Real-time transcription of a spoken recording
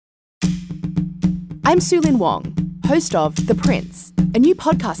I'm Su-Lin Wong, host of The Prince, a new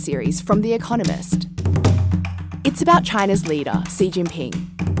podcast series from The Economist. It's about China's leader, Xi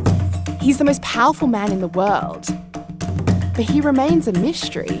Jinping. He's the most powerful man in the world, but he remains a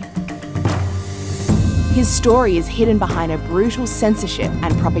mystery. His story is hidden behind a brutal censorship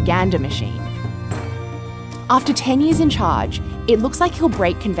and propaganda machine. After 10 years in charge, it looks like he'll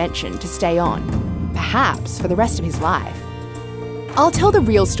break convention to stay on, perhaps for the rest of his life. I'll tell the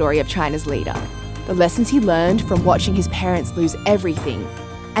real story of China's leader, the lessons he learned from watching his parents lose everything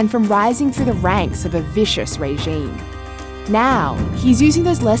and from rising through the ranks of a vicious regime. Now, he's using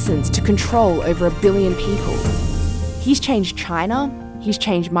those lessons to control over 1 billion people. He's changed China, he's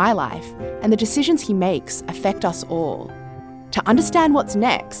changed my life, and the decisions he makes affect us all. To understand what's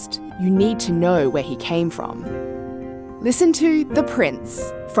next, you need to know where he came from. Listen to The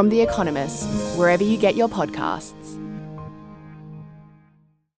Prince from The Economist, wherever you get your podcasts.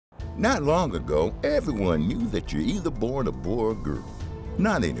 Not long ago, everyone knew that you're either born a boy or girl.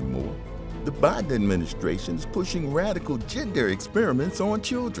 Not anymore. The Biden administration is pushing radical gender experiments on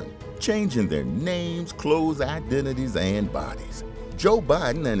children, changing their names, clothes, identities, and bodies. Joe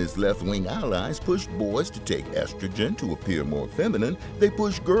Biden and his left-wing allies push boys to take estrogen to appear more feminine. They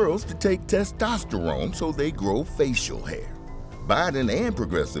push girls to take testosterone so they grow facial hair. Biden and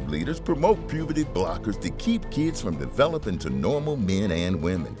progressive leaders promote puberty blockers to keep kids from developing to normal men and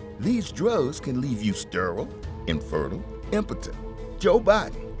women. These drugs can leave you sterile, infertile, impotent. Joe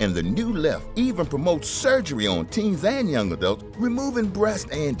Biden and the new left even promote surgery on teens and young adults, removing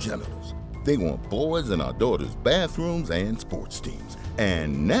breasts and genitals. They want boys in our daughters' bathrooms and sports teams.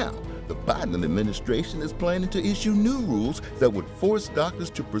 And now, the Biden administration is planning to issue new rules that would force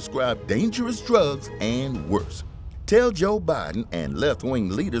doctors to prescribe dangerous drugs and worse. Tell Joe Biden and left-wing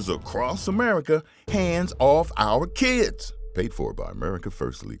leaders across America, hands off our kids. Paid for by America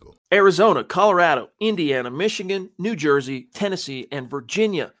First Legal. Arizona, Colorado, Indiana, Michigan, New Jersey, Tennessee, and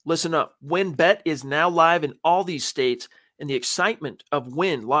Virginia. Listen up. WynnBET is now live in all these states, and the excitement of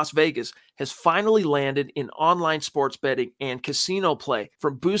Wynn Las Vegas has finally landed in online sports betting and casino play.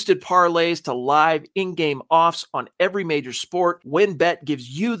 From boosted parlays to live in-game offs on every major sport, WynnBET gives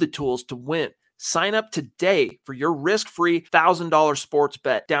you the tools to win. Sign up today for your risk-free $1,000 sports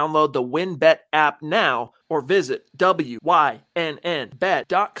bet. Download the WynnBET app now or visit wynnbet.com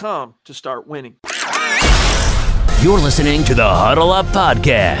to start winning. You're listening to the Huddle Up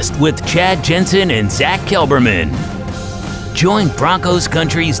Podcast with Chad Jensen and Zach Kelberman. Join Broncos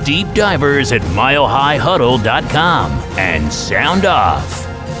Country's deep divers at milehighhuddle.com and sound off.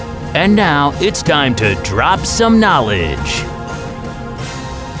 And now it's time to drop some knowledge.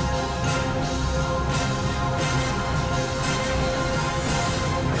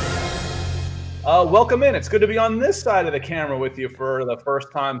 Welcome in. It's good to be on this side of the camera with you for the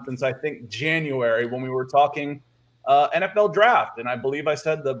first time since I think January when we were talking NFL draft. And I believe I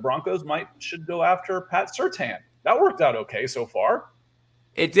said the Broncos should go after Pat Surtain. That worked out okay so far.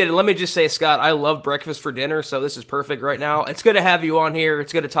 It did. Let me just say, Scott, I love breakfast for dinner, so this is perfect right now. It's good to have you on here.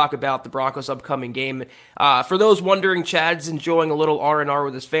 It's good to talk about the Broncos' upcoming game. For those wondering, Chad's enjoying a little R&R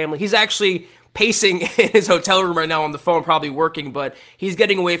with his family. He's actually pacing in his hotel room right now on the phone, probably working, but he's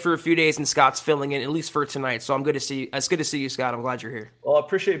getting away for a few days, and Scott's filling in, at least for tonight. So I'm good to see you. It's good to see you, Scott. I'm glad you're here. Well, I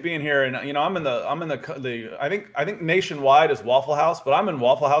appreciate being here, and I'm in the I think nationwide is Waffle House, but I'm in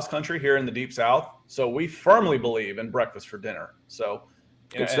Waffle House country here in the Deep South. So we firmly believe in breakfast for dinner. So.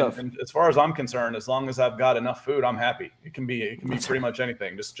 Good stuff. And as far as I'm concerned, as long as I've got enough food, I'm happy. It can be pretty much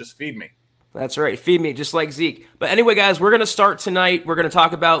anything. Just feed me. That's right. Feed me, just like Zeke. But anyway, guys, we're going to start tonight. We're going to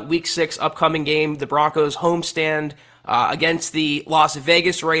talk about Week 6 upcoming game, the Broncos homestand against the Las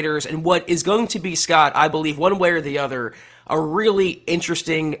Vegas Raiders, and what is going to be, Scott, I believe, one way or the other, a really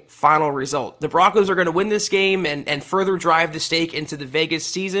interesting final result. The Broncos are going to win this game and further drive the stake into the Vegas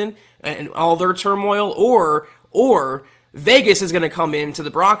season and all their turmoil, or Vegas is going to come into the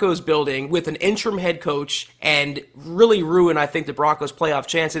Broncos building with an interim head coach and really ruin, I think, the Broncos' playoff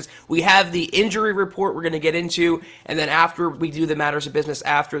chances. We have the injury report we're going to get into, and then after we do the matters of business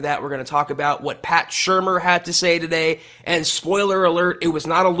after that, we're going to talk about what Pat Shurmur had to say today. And spoiler alert, it was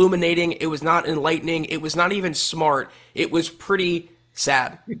not illuminating, it was not enlightening, it was not even smart. It was pretty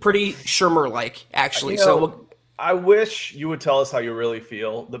sad, pretty Shurmur-like, actually. I wish you would tell us how you really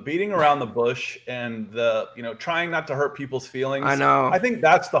feel. The beating around the bush and the, trying not to hurt people's feelings. I know. I think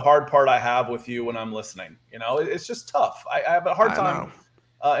that's the hard part I have with you when I'm listening. It's just tough. I have a hard time.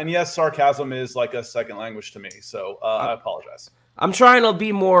 And yes, sarcasm is like a second language to me. So I apologize. I'm trying to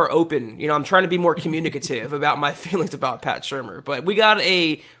be more open. I'm trying to be more communicative about my feelings about Pat Shurmur. But we got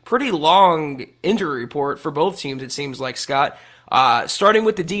a pretty long injury report for both teams, it seems like, Scott. Starting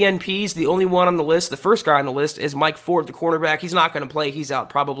with the DNPs, the only one on the list, the first guy on the list, is Mike Ford, the cornerback. He's not going to play. He's out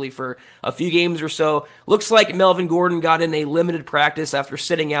probably for a few games or so. Looks like Melvin Gordon got in a limited practice after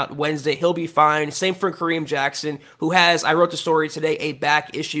sitting out Wednesday. He'll be fine. Same for Kareem Jackson, who has, I wrote the story today, a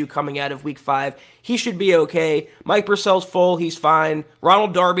back issue coming out of week 5. He should be okay. Mike Purcell's full. He's fine.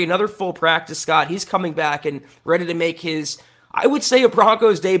 Ronald Darby, another full practice, Scott. He's coming back and ready to make his, I would say, a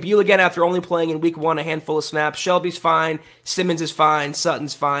Broncos debut again after only playing in week 1 a handful of snaps. Shelby's fine. Simmons is fine.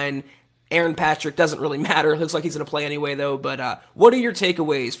 Sutton's fine. Aaron Patrick doesn't really matter. Looks like he's going to play anyway, though. But what are your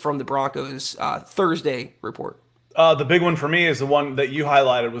takeaways from the Broncos Thursday report? The big one for me is the one that you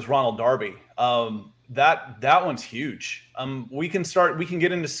highlighted was Ronald Darby. That one's huge. We can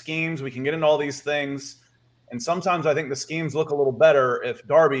get into schemes. We can get into all these things. And sometimes I think the schemes look a little better if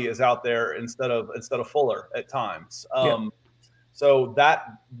Darby is out there instead of Fuller at times. So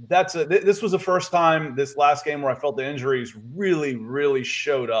this was the first time this last game where I felt the injuries really, really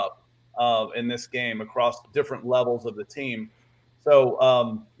showed up in this game across different levels of the team.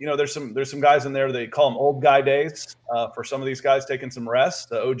 So there's some guys in there, they call them old guy days for some of these guys taking some rest,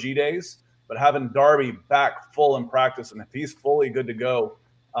 the OG days. But having Darby back full in practice, and if he's fully good to go,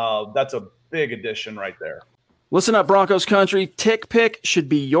 that's a big addition right there. Listen up, Broncos country. TickPick should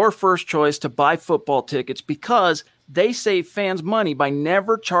be your first choice to buy football tickets because they save fans money by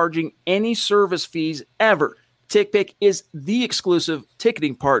never charging any service fees ever. TickPick is the exclusive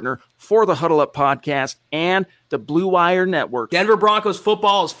ticketing partner for the Huddle Up podcast and the Blue Wire Network. Denver Broncos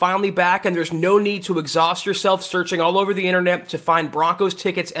football is finally back, and there's no need to exhaust yourself searching all over the internet to find Broncos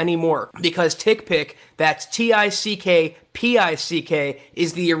tickets anymore because TickPick, that's TickPick,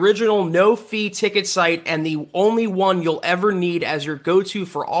 is the original no-fee ticket site and the only one you'll ever need as your go-to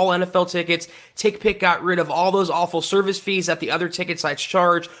for all NFL tickets. TickPick got rid of all those awful service fees that the other ticket sites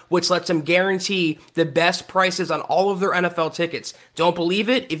charge, which lets them guarantee the best prices on all of their NFL tickets. Don't believe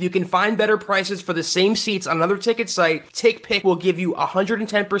it? If you can find better prices for the same seats on another ticket site, TickPick will give you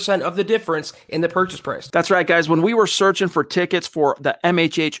 110% of the difference in the purchase price. That's right, guys. When we were searching for tickets for the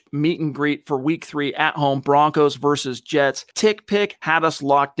MHH meet and greet for week 3 at home, Broncos versus Jets, TickPick had us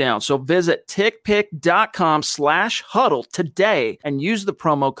locked down. So visit tickpick.com/huddle today and use the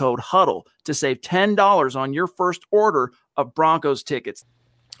promo code HUDDLE to save $10 on your first order of Broncos tickets.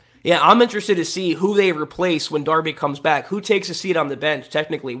 Yeah, I'm interested to see who they replace when Darby comes back. Who takes a seat on the bench,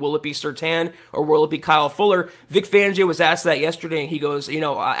 technically? Will it be Surtain or will it be Kyle Fuller? Vic Fangio was asked that yesterday, and he goes,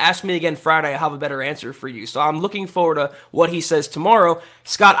 ask me again Friday. I have a better answer for you. So I'm looking forward to what he says tomorrow.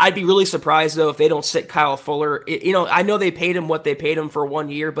 Scott, I'd be really surprised, though, if they don't sit Kyle Fuller. I know they paid him what they paid him for 1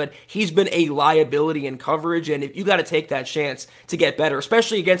 year, but he's been a liability in coverage, and if you got to take that chance to get better,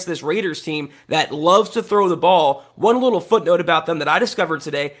 especially against this Raiders team that loves to throw the ball. One little footnote about them that I discovered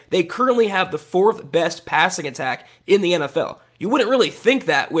today, they currently have the 4th best passing attack in the NFL. You wouldn't really think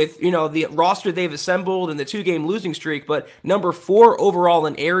that with, the roster they've assembled and the 2-game losing streak, but number 4 overall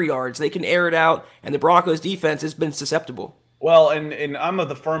in air yards. They can air it out, and the Broncos defense has been susceptible. Well, and I'm of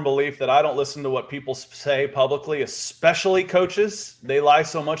the firm belief that I don't listen to what people say publicly, especially coaches. They lie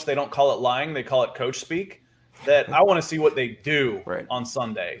so much they don't call it lying, they call it coach speak. That I want to see what they do on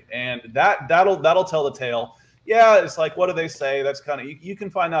Sunday, and that'll tell the tale. Yeah, it's like, what do they say? That's kind of, you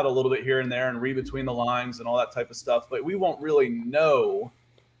can find out a little bit here and there and read between the lines and all that type of stuff, but we won't really know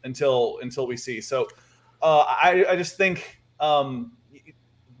until we see. So I just think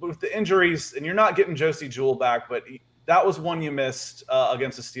with the injuries, and you're not getting Josie Jewell back, but that was one you missed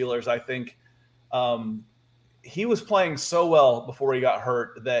against the Steelers. I think he was playing so well before he got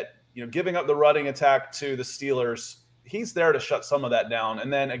hurt that, giving up the running attack to the Steelers, he's there to shut some of that down.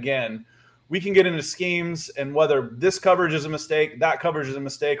 And then again, we can get into schemes and whether this coverage is a mistake, that coverage is a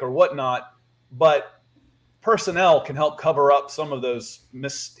mistake, or whatnot. But personnel can help cover up some of those,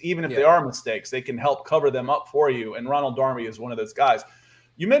 even if they are mistakes, they can help cover them up for you. And Ronald Darby is one of those guys.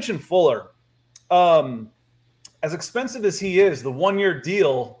 You mentioned Fuller. As expensive as he is, the 1-year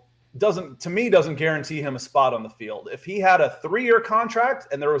deal doesn't guarantee him a spot on the field. If he had a 3-year contract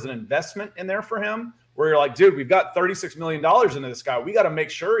and there was an investment in there for him, where you're like, dude, we've got $36 million into this guy, we got to make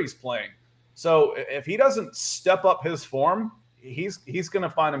sure he's playing. So if he doesn't step up his form, he's going to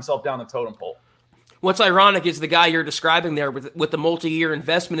find himself down the totem pole. What's ironic is the guy you're describing there with the multi-year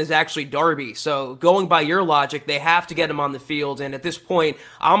investment is actually Darby. So going by your logic, they have to get him on the field. And at this point,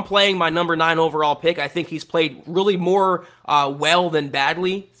 I'm playing my number 9 overall pick. I think he's played really more well than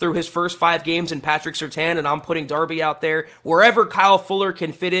badly through his first 5 games in Patrick Surtain, and I'm putting Darby out there. Wherever Kyle Fuller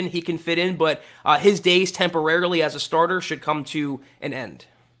can fit in, he can fit in, but his days temporarily as a starter should come to an end.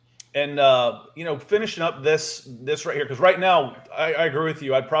 And, finishing up this right here, because right now, I agree with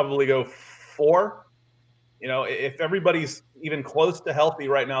you. I'd probably go 4. If everybody's even close to healthy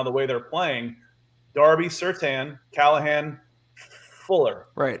right now the way they're playing, Darby, Surtain, Callahan, Fuller.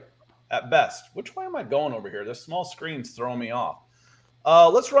 Right. At best. Which way am I going over here? This small screen's throwing me off.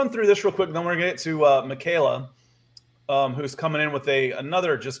 Let's run through this real quick. Then we're going to get to Michaela, who's coming in with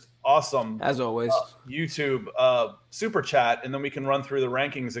another just awesome, as always, YouTube super chat, and then we can run through the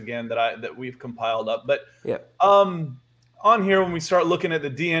rankings again that we've compiled up. But yeah, on here when we start looking at the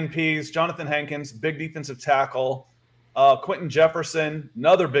DNPs, Jonathan Hankins, big defensive tackle, Quentin Jefferson,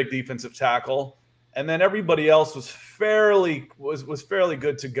 another big defensive tackle, and then everybody else was fairly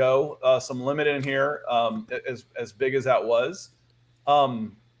good to go. Some limited in here, as big as that was.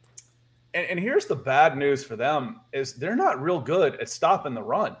 And here's the bad news for them is they're not real good at stopping the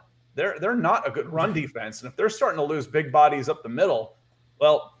run. They're not a good run defense. And if they're starting to lose big bodies up the middle,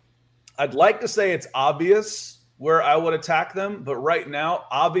 well, I'd like to say it's obvious where I would attack them. But right now,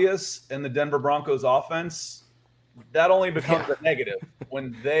 obvious in the Denver Broncos offense, that only becomes a negative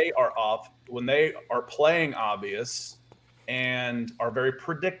when they are off, when they are playing obvious and are very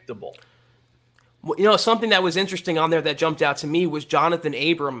predictable. You know, something that was interesting on there that jumped out to me was Jonathan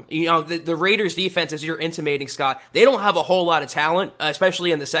Abram. You know, the Raiders defense, as you're intimating, Scott, they don't have a whole lot of talent,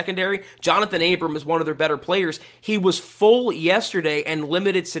 especially in the secondary. Jonathan Abram is one of their better players. He was full yesterday and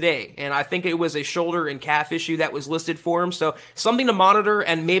limited today, and I think it was a shoulder and calf issue that was listed for him. So something to monitor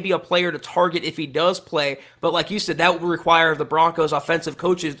and maybe a player to target if he does play. But like you said, that would require the Broncos offensive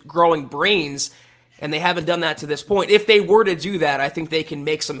coaches growing brains, and they haven't done that to this point. If they were to do that, I think they can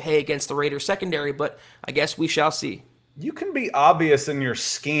make some hay against the Raiders secondary, but I guess we shall see. You can be obvious in your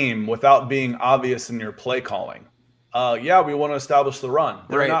scheme without being obvious in your play calling. We want to establish the run.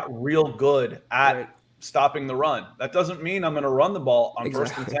 They're not real good at stopping the run. That doesn't mean I'm going to run the ball on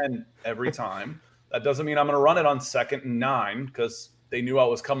first and 10 every time. That doesn't mean I'm going to run it on 2nd and 9 because they knew I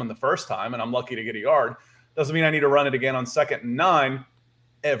was coming the first time and I'm lucky to get a yard. Doesn't mean I need to run it again on 2nd and 9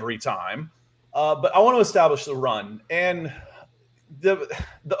 every time. But I want to establish the run. And the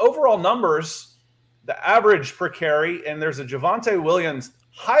overall numbers, the average per carry, and there's a Javonte Williams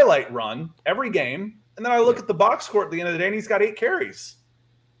highlight run every game. And then I look at the box score at the end of the day, and he's got 8 carries.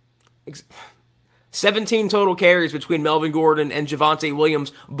 17 total carries between Melvin Gordon and Javonte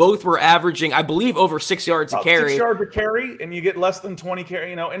Williams. Both were averaging, I believe, over 6 yards a carry. 6 yards a carry, and you get less than 20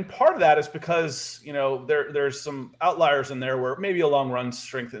 carry. And part of that is because, there's some outliers in there where maybe a long run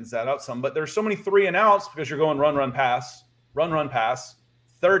strengthens that out some. But there's so many 3 and outs because you're going run, pass,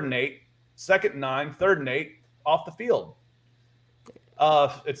 3rd and 8, 2nd and 9, 3rd and 8 off the field.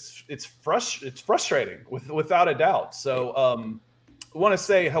 It's frustrating without a doubt. So, I want to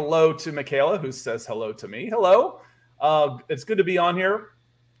say hello to Michaela, who says hello to me. Hello. It's good to be on here.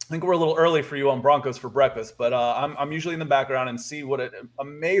 I think we're a little early for you on Broncos for breakfast, but I'm usually in the background and see what an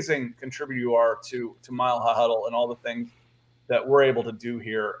amazing contributor you are to Mile High Huddle and all the things that we're able to do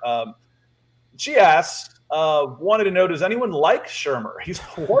here. She asked, wanted to know, does anyone like Shurmur? He's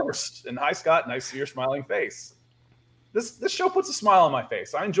the worst. And hi, Scott. Nice to see your smiling face. This show puts a smile on my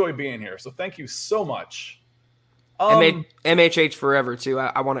face. I enjoy being here, so thank you so much. MHH forever, too.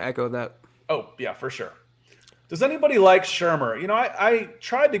 I want to echo that. Oh, yeah, for sure. Does anybody like Shurmur? I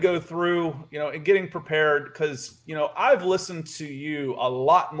tried to go through, and getting prepared because, I've listened to you a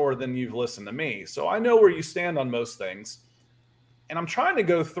lot more than you've listened to me. So I know where you stand on most things. And I'm trying to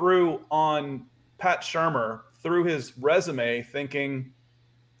go through on Pat Shurmur through his resume thinking,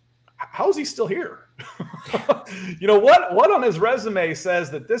 how is he still here? What on his resume says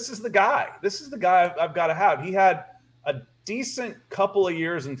that this is the guy? This is the guy I've got to have. He had a decent couple of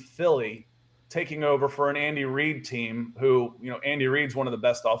years in Philly taking over for an Andy Reid team who, Andy Reid's one of the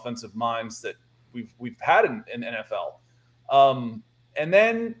best offensive minds that we've had in NFL. And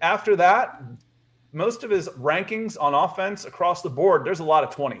then after that, most of his rankings on offense across the board, there's a lot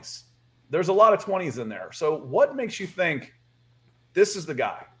of 20s. There's a lot of 20s in there. So what makes you think this is the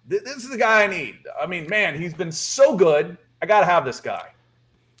guy? This is the guy I need. I mean, man, he's been so good. I got to have this guy.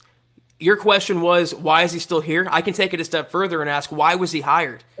 Your question was, why is he still here? I can take it a step further and ask, why was he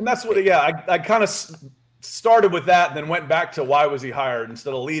hired? And that's what, I kind of started with that and then went back to why was he hired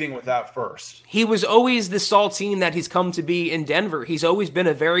instead of leading with that first. He was always the saltine that he's come to be in Denver. He's always been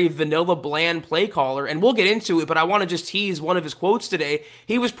a very vanilla, bland play caller, and we'll get into it, but I want to just tease one of his quotes today.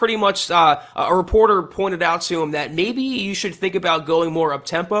 He was pretty much, a reporter pointed out to him that maybe you should think about going more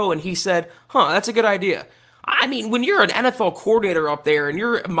up-tempo, and he said, that's a good idea. I mean, when you're an NFL coordinator up there and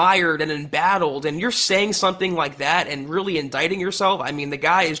you're mired and embattled and you're saying something like that and really indicting yourself, I mean, the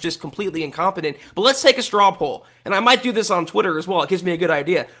guy is just completely incompetent. But let's take a straw poll. And I might do this on Twitter as well. It gives me a good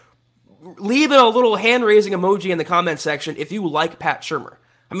idea. Leave a little hand-raising emoji in the comment section if you like Pat Shurmur.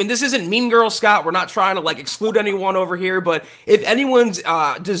 I mean, this isn't Mean Girl, Scott. We're not trying to exclude anyone over here, but if anyone's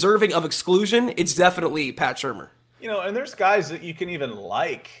deserving of exclusion, it's definitely Pat Shurmur. And there's guys that you can even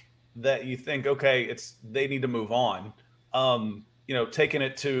that you think, okay, they need to move on. Taking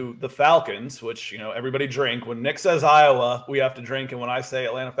it to the Falcons, which, everybody drink. When Nick says Iowa, we have to drink. And when I say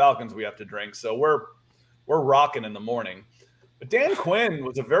Atlanta Falcons, we have to drink. So we're rocking in the morning. But Dan Quinn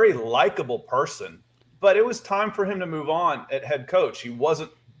was a very likable person, but it was time for him to move on at head coach. He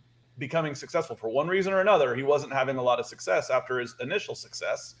wasn't becoming successful for one reason or another. He wasn't having a lot of success after his initial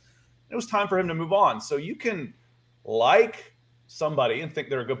success. It was time for him to move on. So you can like somebody and think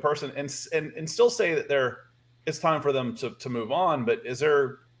they're a good person and still say that it's time for them to move on. But is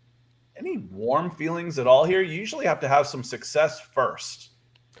there any warm feelings at all here? You usually have to have some success first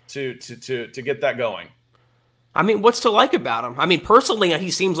to get that going. I mean, what's to like about him? I mean, personally,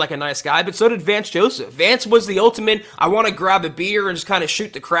 he seems like a nice guy, but so did Vance Joseph. Vance was the ultimate, I want to grab a beer and just kind of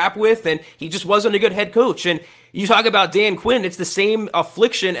shoot the crap with, and he just wasn't a good head coach. And you talk about Dan Quinn, it's the same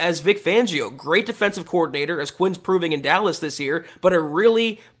affliction as Vic Fangio. Great defensive coordinator, as Quinn's proving in Dallas this year, but a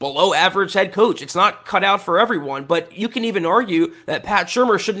really below-average head coach. It's not cut out for everyone, but you can even argue that Pat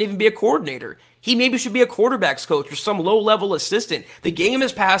Shurmur shouldn't even be a coordinator. He maybe should be a quarterback's coach or some low-level assistant. The game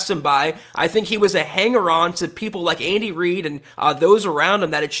has passed him by. I think he was a hanger-on to people like Andy Reid and those around him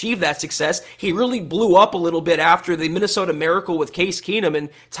that achieved that success. He really blew up a little bit after the Minnesota Miracle with Case Keenum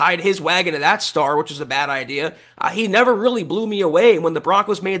and tied his wagon to that star, which was a bad idea. He never really blew me away. When the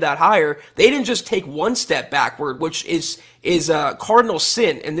Broncos made that hire, they didn't just take one step backward, which is cardinal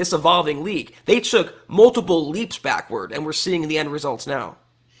sin in this evolving league. They took multiple leaps backward, and we're seeing the end results now.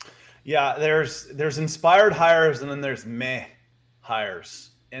 Yeah, there's inspired hires and then there's meh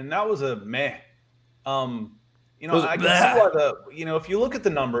hires, and that was a meh. I can see why if you look at the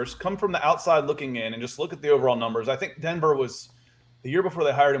numbers, come from the outside looking in, and just look at the overall numbers. I think Denver was the year before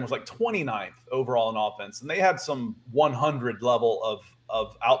they hired him was 29th overall in offense, and they had some 100 level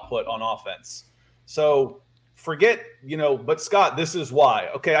of output on offense. So forget but Scott, this is why.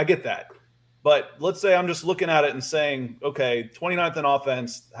 Okay, I get that. But let's say I'm just looking at it and saying, okay, 29th in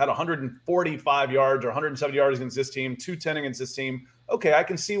offense, had 145 yards or 170 yards against this team, 210 against this team. Okay, I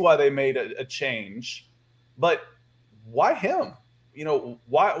can see why they made a change. But why him?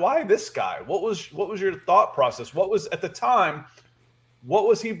 Why this guy? What was your thought process? What was, at the time, what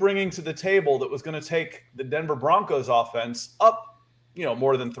was he bringing to the table that was going to take the Denver Broncos offense up,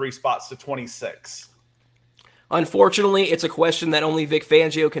 more than 3 spots to 26? Unfortunately, it's a question that only Vic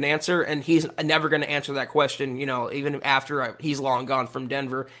Fangio can answer, and he's never going to answer that question, even after he's long gone from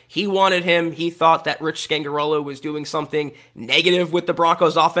Denver. He wanted him. He thought that Rich Scangarello was doing something negative with the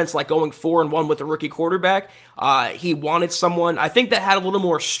Broncos offense, like going 4-1 with a rookie quarterback. He wanted someone, I think, that had a little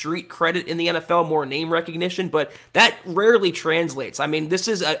more street credit in the NFL, more name recognition, but that rarely translates. I mean, this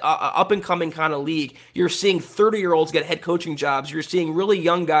is a up-and-coming kind of league. You're seeing 30-year-olds get head coaching jobs. You're seeing really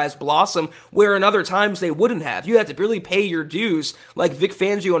young guys blossom where in other times they wouldn't have. You had to really pay your dues like Vic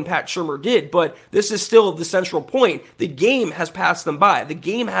Fangio and Pat Shurmur did, but this is still the central point. The game has passed them by. The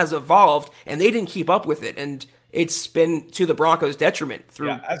game has evolved, and they didn't keep up with it, and it's been to the Broncos' detriment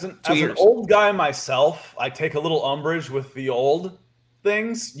through 2 years. An old guy myself, I take a little umbrage with the old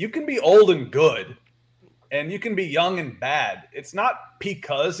things. You can be old and good, and you can be young and bad. It's not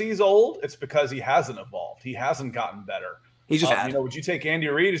because he's old. It's because he hasn't evolved. He hasn't gotten better. He's just would you take Andy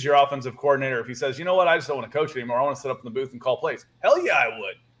Reid as your offensive coordinator if he says, you know what, I just don't want to coach anymore. I want to sit up in the booth and call plays? Hell yeah, I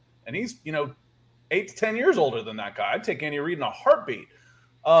would. And he's, 8 to 10 years older than that guy. I'd take Andy Reid in a heartbeat.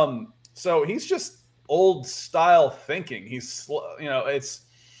 So he's just old style thinking. He's,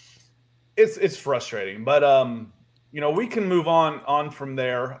 it's frustrating, but we can move on from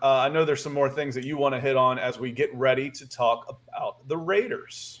there. I know there's some more things that you want to hit on as we get ready to talk about the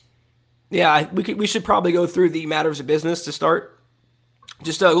Raiders. Yeah, we should probably go through the matters of business to start.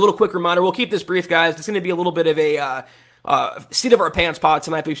 Just a little quick reminder. We'll keep this brief, guys. It's going to be a little bit of a seat of our pants pod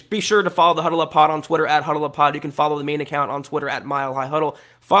tonight. Be sure to follow the Huddle Up Pod on Twitter at Huddle Up Pod. You can follow the main account on Twitter at Mile High Huddle.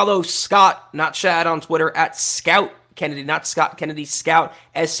 Follow Scott, not Chad, on Twitter at Scout Kennedy, not Scott Kennedy, Scout,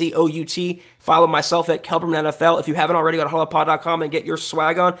 SCOUT. Follow myself at Kelberman NFL. If you haven't already, go to huddleuppod.com and get your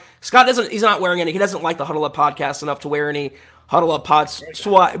swag on. Scott he's not wearing any. He doesn't like the Huddle Up podcast enough to wear any Huddle Up Pods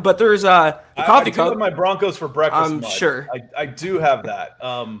swag. But there's the coffee cup. I do have my Broncos for breakfast. I'm sure. I do have that.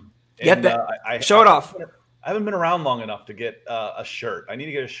 Get that. Show it off. I haven't been around long enough to get a shirt. I need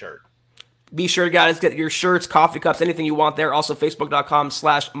to get a shirt. Be sure, guys, get your shirts, coffee cups, anything you want there. Also,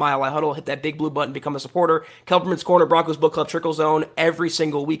 Facebook.com/Mile High Huddle. Hit that big blue button, become a supporter. Kelberman's Corner, Broncos Book Club, Trickle Zone every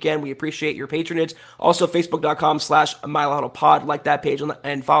single weekend. We appreciate your patronage. Also, Facebook.com/Mile High Huddle Pod. Like that page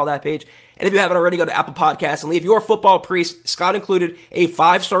and follow that page. And if you haven't already, go to Apple Podcasts and leave your football priest, Scott included, a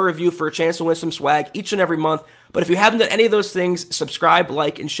 5-star review for a chance to win some swag each and every month. But if you haven't done any of those things, subscribe,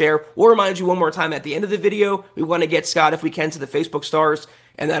 like, and share. We'll remind you one more time at the end of the video. We want to get Scott, if we can, to the Facebook stars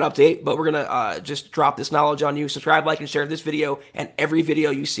and that update. But we're going to just drop this knowledge on you. Subscribe, like, and share this video and every video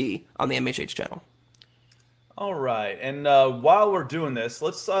you see on the MHH channel. All right. And while we're doing this,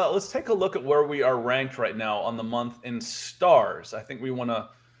 let's take a look at where we are ranked right now on the month in stars. I think we want to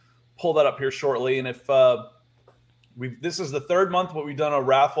pull that up here shortly. And if this is the third month where we've done a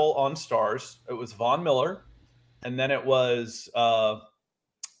raffle on stars. It was Von Miller. And then it was who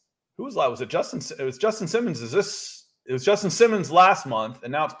was last? Was it Justin? It was Justin Simmons. It was Justin Simmons last month,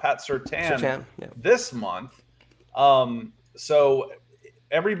 and now it's Pat Surtain this month. So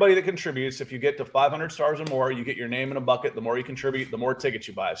everybody that contributes, if you get to 500 stars or more, you get your name in a bucket. The more you contribute, the more tickets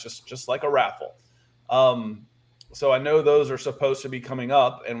you buy. It's just like a raffle. So I know those are supposed to be coming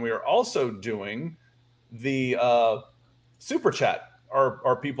up, and we are also doing the super chat.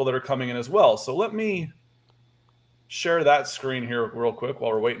 Are people that are coming in as well. So let me share that screen here real quick while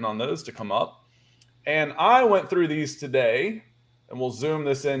we're waiting on those to come up. And I went through these today, and we'll zoom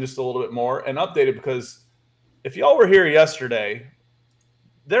this in just a little bit more and update it, because if y'all were here yesterday,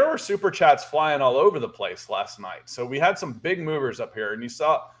 there were super chats flying all over the place last night. So we had some big movers up here, and you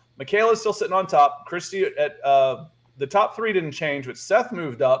saw Michaela's still sitting on top. Christy at the top 3 didn't change, but Seth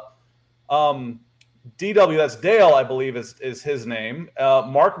moved up. DW, that's Dale, I believe is his name.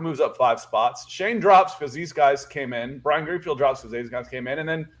 Mark moves up 5 spots. Shane drops because these guys came in. Brian Greenfield drops because these guys came in. And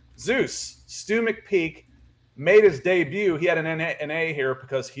then Zeus, Stu McPeak, made his debut. He had an A here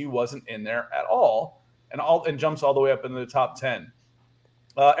because he wasn't in there at all, and jumps all the way up into the top 10.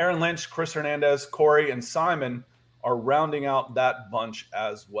 Aaron Lynch, Chris Hernandez, Corey, and Simon are rounding out that bunch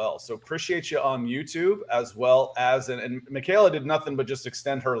as well. So appreciate you on YouTube as well as, and Michaela did nothing but just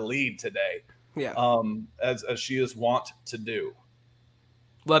extend her lead today. Yeah. As she is wont to do.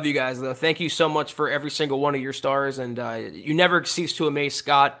 Love you guys, though. Thank you so much for every single one of your stars, and you never cease to amaze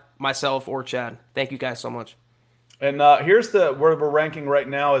Scott, myself, or Chad. Thank you guys so much. And here's where we're ranking right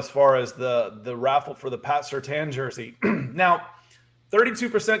now as far as the raffle for the Pat Surtain jersey. Now,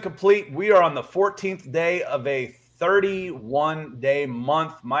 32% complete. We are on the 14th day of a 31-day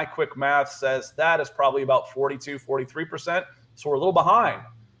month. My quick math says that is probably about 43%. So we're a little behind.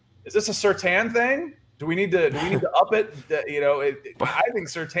 Is this a Surtain thing? Do we need to up it? I think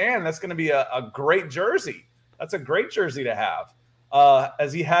Surtain, that's going to be a great jersey. That's a great jersey to have.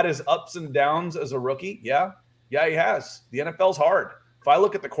 Has he had his ups and downs as a rookie? Yeah, he has. The NFL's hard. If I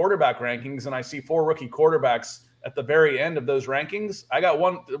look at the quarterback rankings and I see 4 rookie quarterbacks at the very end of those rankings, I got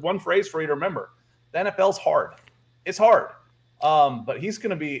one phrase for you to remember. The NFL's hard. It's hard. But he's going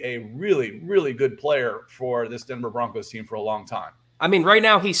to be a really, really good player for this Denver Broncos team for a long time. I mean, right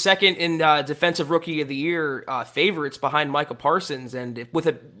now he's second in Defensive Rookie of the Year favorites behind Micah Parsons, and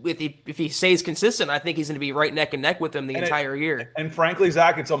if he stays consistent, I think he's going to be right neck and neck with him the entire year. And frankly,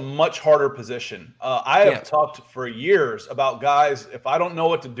 Zach, it's a much harder position. I have talked for years about guys, if I don't know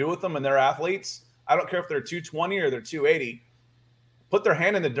what to do with them and they're athletes, I don't care if they're 220 or they're 280, put their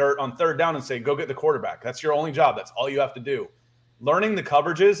hand in the dirt on third down and say, go get the quarterback. That's your only job. That's all you have to do. Learning the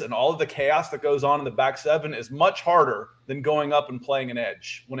coverages and all of the chaos that goes on in the back seven is much harder than going up and playing an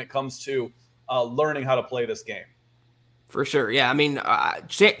edge when it comes to learning how to play this game. For sure. Yeah. I mean,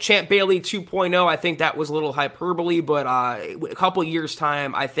 Champ Bailey 2.0, I think that was a little hyperbole, but a couple years'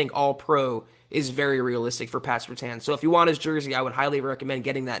 time, I think all pro is very realistic for Pat Surtain. So if you want his jersey, I would highly recommend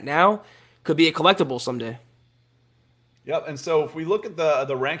getting that now. Could be a collectible someday. Yep. And so if we look at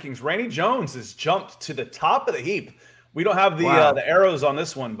the rankings, Randy Jones has jumped to the top of the heap. We don't have the arrows on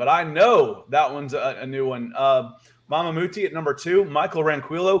this one, but I know that one's a new one. Mama Muti at number 2. Michael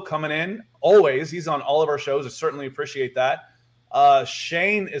Ranquillo coming in. Always. He's on all of our shows. I certainly appreciate that.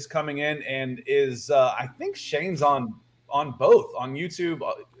 Shane is coming in and is I think Shane's on both, on YouTube,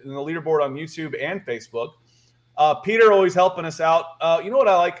 in the leaderboard on YouTube and Facebook. Peter always helping us out. You know what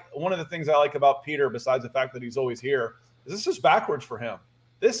I like? One of the things I like about Peter, besides the fact that he's always here, is this is backwards for him.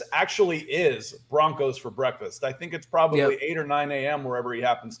 This actually is Broncos for breakfast. I think it's probably 8 or 9 a.m. wherever he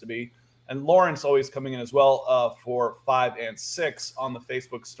happens to be. And Lawrence always coming in as well for 5 and 6 on the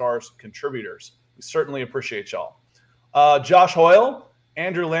Facebook Stars contributors. We certainly appreciate y'all. Josh Hoyle,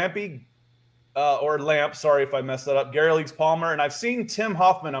 Andrew Lampy, or Lamp, sorry if I messed that up, Gary Leaks Palmer. And I've seen Tim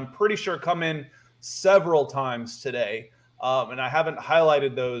Hoffman, I'm pretty sure, come in several times today. And I haven't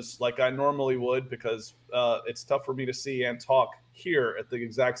highlighted those like I normally would because it's tough for me to see and talk here at the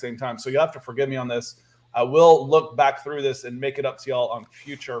exact same time. So you have to forgive me on this. I will look back through this and make it up to y'all on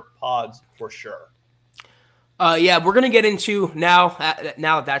future pods for sure. Yeah, we're going to get into now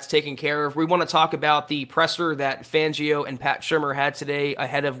that that's taken care of. We want to talk about the presser that Fangio and Pat Shurmur had today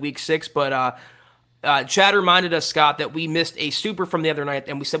ahead of Week 6, but Chad reminded us, Scott, that we missed a super from the other night,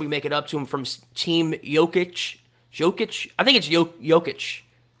 and we said we make it up to him from Team Jokic. I think it's Jokic.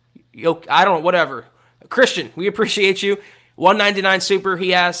 I don't know, whatever. Christian, we appreciate you. 199 super,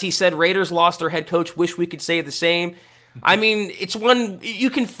 he said Raiders lost their head coach. Wish we could say the same. I mean, it's one, you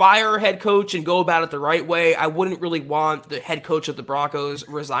can fire a head coach and go about it the right way. I wouldn't really want the head coach of the Broncos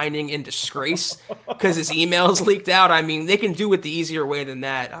resigning in disgrace because his emails leaked out. I mean, they can do it the easier way than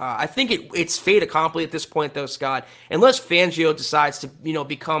that. I think it's fait accompli at this point, though, Scott. Unless Fangio decides to,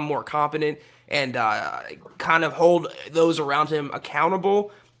 become more competent and kind of hold those around him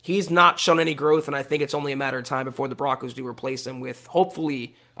accountable, he's not shown any growth, and I think it's only a matter of time before the Broncos do replace him with,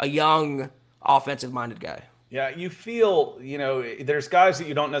 hopefully, a young, offensive-minded guy. Yeah, you feel, there's guys that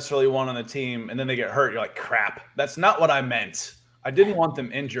you don't necessarily want on the team, and then they get hurt. You're like, crap, that's not what I meant. I didn't want them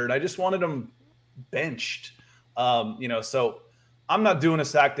injured. I just wanted them benched. So I'm not doing a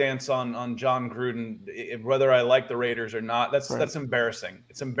sack dance on John Gruden, whether I like the Raiders or not. That's embarrassing.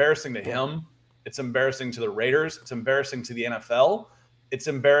 It's embarrassing to him. It's embarrassing to the Raiders. It's embarrassing to the NFL. It's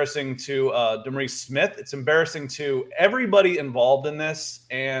embarrassing to DeMaurice Smith. It's embarrassing to everybody involved in this.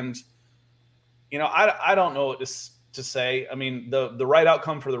 And I don't know what to say. I mean, the right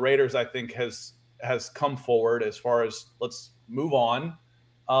outcome for the Raiders, I think, has come forward as far as let's move on,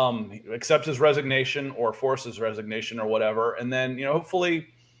 accept his resignation or force his resignation or whatever. And then, hopefully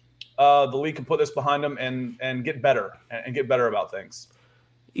the league can put this behind him and get better and get better about things.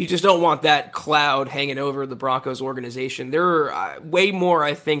 You just don't want that cloud hanging over the Broncos organization. They're way more,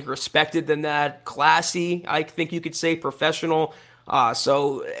 I think, respected than that. Classy, I think you could say, professional.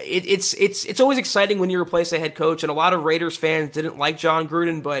 So it's always exciting when you replace a head coach, and a lot of Raiders fans didn't like John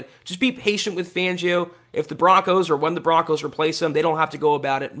Gruden, but just be patient with Fangio. If the Broncos or when the Broncos replace him, they don't have to go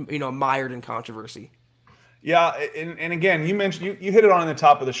about it, mired in controversy. Yeah, and again, you mentioned you hit it on the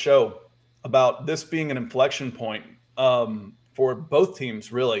top of the show about this being an inflection point for both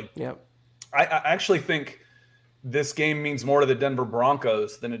teams, really. Yeah, I actually think this game means more to the Denver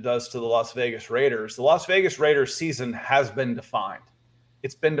Broncos than it does to the Las Vegas Raiders. The Las Vegas Raiders season has been defined.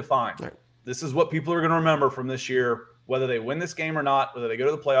 It's been defined. Right. This is what people are going to remember from this year, whether they win this game or not, whether they go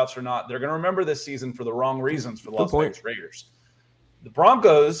to the playoffs or not. They're going to remember this season for the wrong reasons for the Las Vegas Raiders. The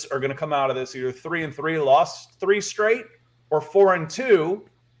Broncos are going to come out of this either 3-3, lost 3 straight, or 4-2,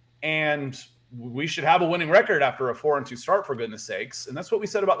 and we should have a winning record after a 4-2 start, for goodness sakes. And that's what we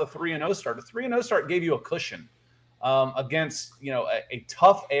said about the 3-0 start. The 3-0 start gave you a cushion against, a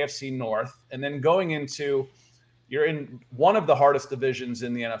tough AFC North. And then going into, you're in one of the hardest divisions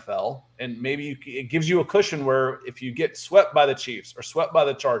in the NFL. And maybe it gives you a cushion where if you get swept by the Chiefs or swept by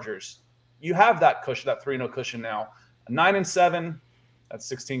the Chargers, you have that cushion, that 3-0 cushion now. 9-7, that's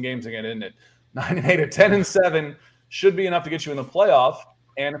 16 games again, isn't it? 9-8 or 10-7 should be enough to get you in the playoff.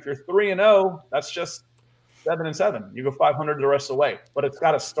 And if you're 3-0, that's just 7-7. You go 500 the rest of the way. But it's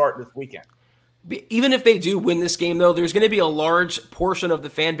got to start this weekend. Even if they do win this game, though, there's going to be a large portion of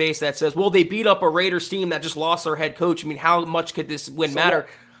the fan base that says, well, they beat up a Raiders team that just lost their head coach. I mean, how much could this win matter?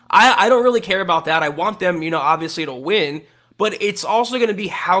 I don't really care about that. I want them, obviously to win. But it's also going to be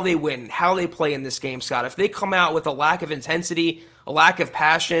how they win, how they play in this game, Scott. If they come out with a lack of intensity, a lack of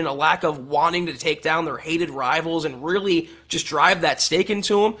passion, a lack of wanting to take down their hated rivals and really just drive that stake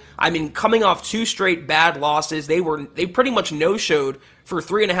into them. I mean, coming off 2 straight bad losses, they pretty much no-showed for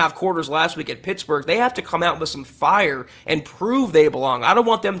 3.5 quarters last week at Pittsburgh. They have to come out with some fire and prove they belong. I don't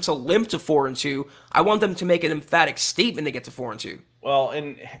want them to limp to 4-2. I want them to make an emphatic statement to get to 4-2. Well,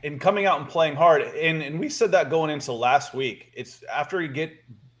 in coming out and playing hard, and we said that going into last week, it's after you get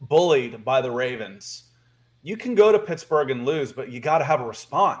bullied by the Ravens, you can go to Pittsburgh and lose, but you got to have a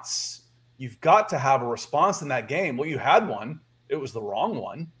response. You've got to have a response in that game. Well, you had one. It was the wrong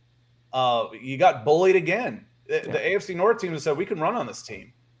one. You got bullied again. The AFC North team has said, we can run on this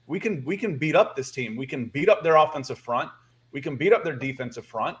team. We can beat up this team. We can beat up their offensive front. We can beat up their defensive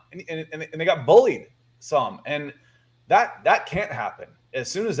front. And they got bullied some. And that can't happen. As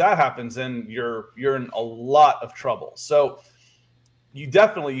soon as that happens, then you're in a lot of trouble. So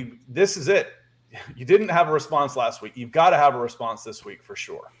this is it. You didn't have a response last week. You've got to have a response this week for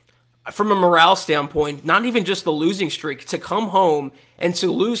sure. From a morale standpoint, not even just the losing streak, to come home and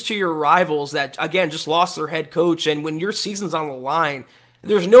to lose to your rivals that, again, just lost their head coach, and when your season's on the line,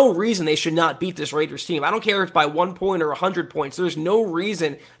 there's no reason they should not beat this Raiders team. I don't care if it's by 1 point or 100 points. There's no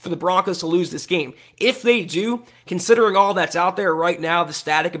reason for the Broncos to lose this game. If they do, considering all that's out there right now, the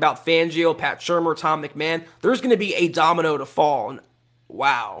static about Fangio, Pat Shurmur, Tom McMahon, there's going to be a domino to fall. And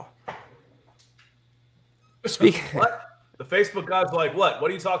wow. What? The Facebook guy's like, what? What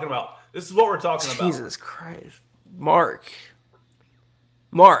are you talking about? This is what we're talking about. Jesus Christ. Mark.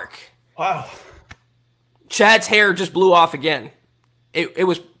 Wow. Chad's hair just blew off again. It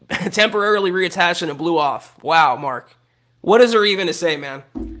was temporarily reattached and it blew off. Wow, Mark. What is there even to say, man?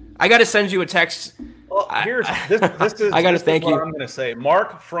 I got to send you a text. Well, this is I got to thank you. I'm going to say,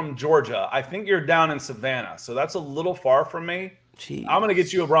 Mark from Georgia. I think you're down in Savannah, so that's a little far from me. Jeez. I'm going to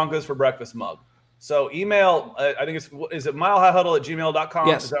get you a Broncos for Breakfast mug. So email, I think is it milehighhuddle@gmail.com?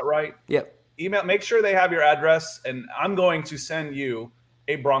 Yes. Is that right? Yep. Email, make sure they have your address, and I'm going to send you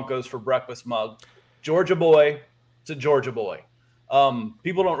a Broncos for Breakfast mug. Georgia boy to Georgia boy.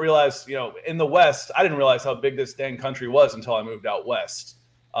 People don't realize, in the West, I didn't realize how big this dang country was until I moved out West.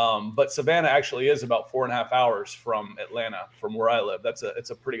 But Savannah actually is about 4.5 hours from Atlanta, from where I live. It's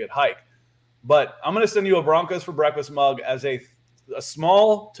a pretty good hike. But I'm going to send you a Broncos for Breakfast mug as a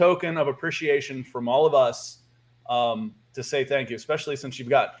small token of appreciation from all of us to say thank you, especially since you've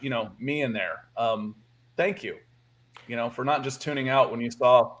got, me in there. Thank you, for not just tuning out when you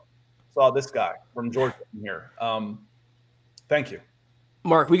saw this guy from Georgia here. Thank you.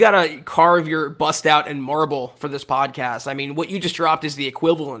 Mark, we got to carve your bust out in marble for this podcast. I mean, what you just dropped is the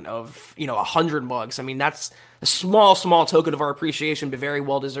equivalent of, 100 mugs. I mean, that's a small token of our appreciation, but very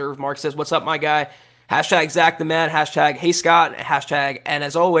well deserved. Mark says, what's up, my guy? Hashtag Zach the man, hashtag Hey Scott, hashtag, and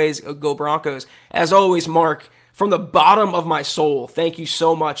as always, go Broncos. As always, Mark, from the bottom of my soul, thank you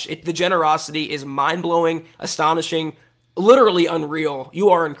so much. The generosity is mind-blowing, astonishing, literally unreal. You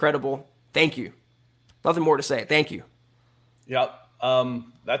are incredible. Thank you. Nothing more to say. Thank you. Yep.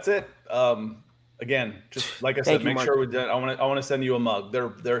 That's it. Again, just like I said, make sure we did. I want to send you a mug.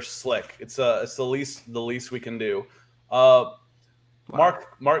 They're slick. It's the least we can do. Mark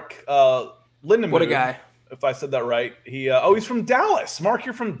Lindemann. What a guy. If I said that right. He's from Dallas. Mark,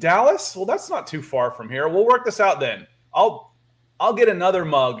 you're from Dallas? Well, that's not too far from here. We'll work this out then. I'll get another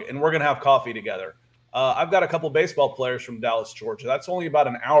mug and we're going to have coffee together. I've got a couple baseball players from Dallas, Georgia. That's only about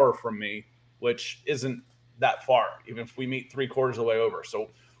an hour from me, which isn't that far, even if we meet 3/4 of the way over. So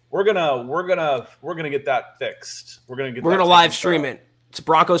we're gonna get that fixed. We're gonna live stream it. It's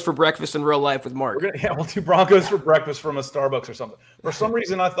Broncos for Breakfast in real life with Mark. We'll do Broncos for Breakfast from a Starbucks or something. For some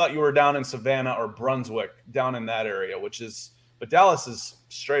reason, I thought you were down in Savannah or Brunswick, down in that area, but Dallas is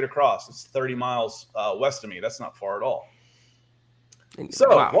straight across. It's 30 miles west of me. That's not far at all.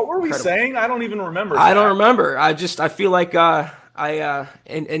 So what were we saying? I don't even remember. I don't remember. I feel like I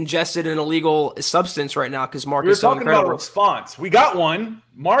ingested an illegal substance right now because Mark is so incredible. We're talking about a response. We got one.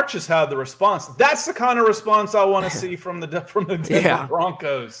 Mark just had the response. That's the kind of response I want to see from the Denver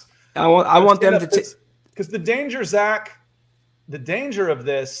Broncos. I want them to because the danger, Zach, the danger of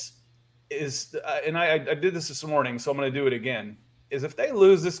this is, and I did this morning, so I'm going to do it again. Is if they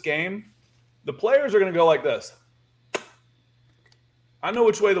lose this game, the players are going to go like this. I know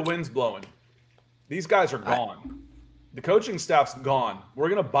which way the wind's blowing. These guys are gone. The coaching staff's gone. We're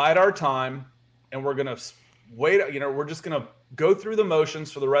going to bide our time, and we're going to wait. We're just going to go through the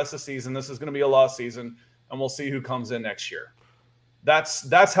motions for the rest of the season. This is going to be a lost season, and we'll see who comes in next year.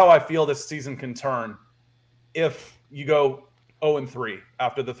 That's how I feel this season can turn if you go 0-3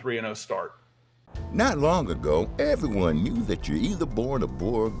 after the 3-0 start. Not long ago, everyone knew that you're either born a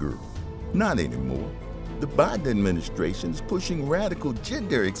boy or girl. Not anymore. The Biden administration is pushing radical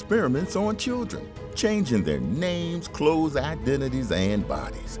gender experiments on children, changing their names, clothes, identities, and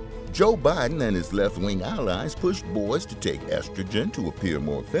bodies. Joe Biden and his left-wing allies push boys to take estrogen to appear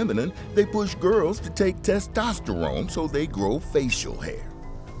more feminine. They push girls to take testosterone so they grow facial hair.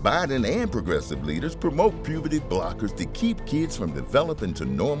 Biden and progressive leaders promote puberty blockers to keep kids from developing to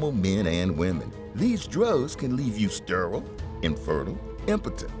normal men and women. These drugs can leave you sterile, infertile,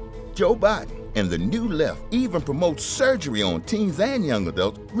 impotent. Joe Biden and the new left even promotes surgery on teens and young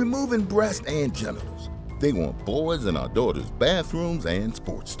adults, removing breast and genitals. They want boys in our daughters' bathrooms and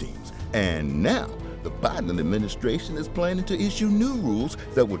sports teams. And now, the Biden administration is planning to issue new rules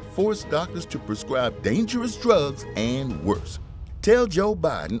that would force doctors to prescribe dangerous drugs and worse. Tell Joe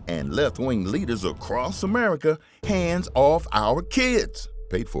Biden and left-wing leaders across America, hands off our kids.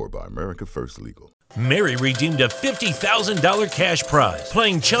 Paid for by America First Legal. Mary redeemed a $50,000 cash prize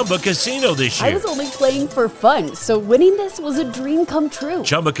playing Chumba Casino this year. I was only playing for fun, so winning this was a dream come true.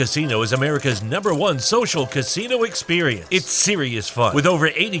 Chumba Casino is America's #1 social casino experience. It's serious fun. With over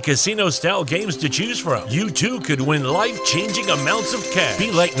 80 casino-style games to choose from, you too could win life-changing amounts of cash.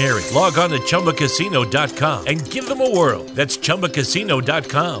 Be like Mary. Log on to ChumbaCasino.com and give them a whirl. That's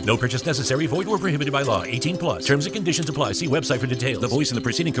ChumbaCasino.com. No purchase necessary. Void where prohibited by law. 18+. Terms and conditions apply. See website for details. The voice in the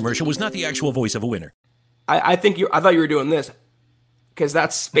preceding commercial was not the actual voice of a winner. I thought you were doing this. because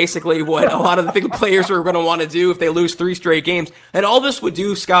that's basically what a lot of the players are going to want to do if they lose 3 straight games. And all this would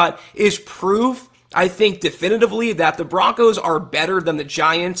do, Scott, is prove, I think, definitively that the Broncos are better than the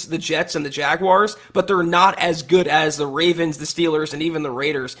Giants, the Jets, and the Jaguars, but they're not as good as the Ravens, the Steelers, and even the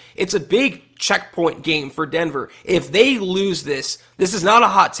Raiders. It's a big checkpoint game for Denver. If they lose this is not a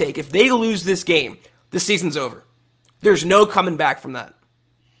hot take. If they lose this game, the season's over. There's no coming back from that.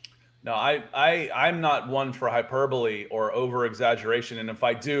 No, I'm not one for hyperbole or over-exaggeration, and if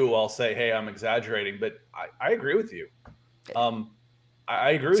I do, I'll say, hey, I'm exaggerating, but I agree with you. I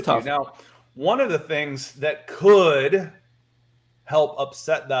agree with you. Now, one of the things that could help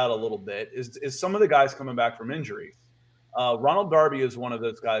upset that a little bit is some of the guys coming back from injuries. Ronald Darby is one of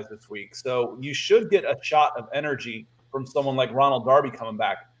those guys this week, so you should get a shot of energy from someone like Ronald Darby coming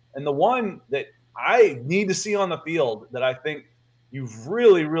back. And the one that I need to see on the field that I think you've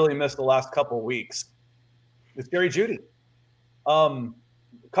really, really missed the last couple of weeks is Jerry Jeudy.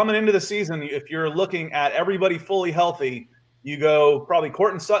 Coming into the season, if you're looking at everybody fully healthy, you go probably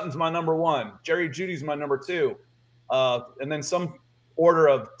Courtland Sutton's my number 1, Jerry Jeudy's my number 2, and then some order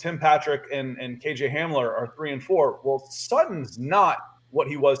of Tim Patrick and KJ Hamler are 3 and 4. Well, Sutton's not what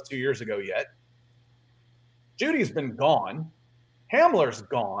he was 2 years ago yet. Jeudy's been gone. Hamler's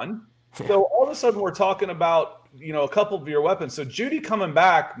gone. So all of a sudden we're talking about, a couple of your weapons. So Jeudy coming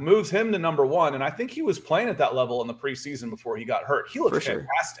back moves him to number 1. And I think he was playing at that level in the preseason before he got hurt. He looked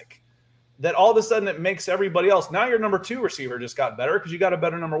fantastic. That all of a sudden it makes everybody else. Now your number 2 receiver just got better because you got a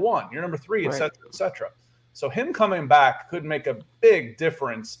better number 1. Your number 3, et cetera, et cetera. So him coming back could make a big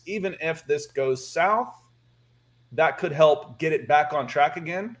difference. Even if this goes south, that could help get it back on track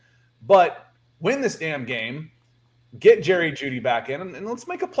again. But win this damn game, get Jerry Jeudy back in, and let's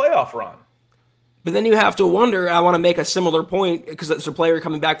make a playoff run. But then you have to wonder, I want to make a similar point because there's a player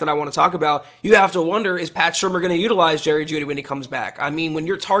coming back that I want to talk about. You have to wonder, is Pat Shurmur going to utilize Jerry Jeudy when he comes back? I mean, when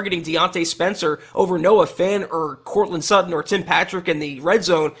you're targeting Deontay Spencer over Noah Fant or Courtland Sutton or Tim Patrick in the red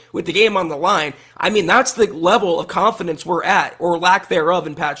zone with the game on the line, I mean, that's the level of confidence we're at, or lack thereof,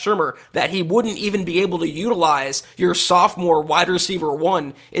 in Pat Shurmur, that he wouldn't even be able to utilize your sophomore wide receiver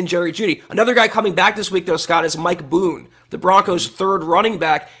 1 in Jerry Jeudy. Another guy coming back this week, though, Scott, is Mike Boone, the Broncos' 3rd running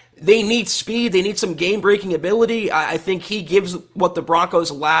back. They need speed. They need some game-breaking ability. I think he gives what the Broncos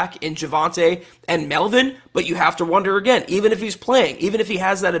lack in Javonte and Melvin, but you have to wonder again, even if he's playing, even if he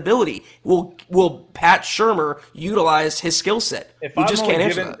has that ability, will Pat Shurmur utilize his skill set? We just can't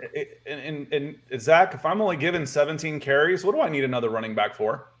answer that. And Zach, if I'm only given 17 carries, what do I need another running back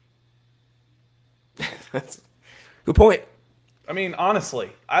for? That's good point. I mean,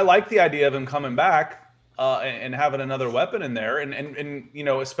 honestly, I like the idea of him coming back. And having another weapon in there, and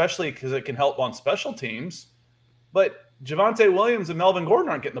especially because it can help on special teams. But Javonte Williams and Melvin Gordon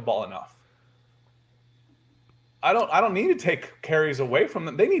aren't getting the ball enough. I don't need to take carries away from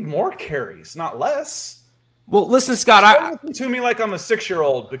them. They need more carries, not less. Well, listen, Scott, listen to me like I'm a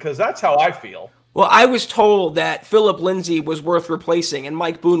 6-year-old, because that's how I feel. Well, I was told that Philip Lindsay was worth replacing and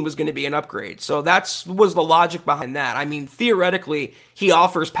Mike Boone was going to be an upgrade. So that was the logic behind that. I mean, theoretically, he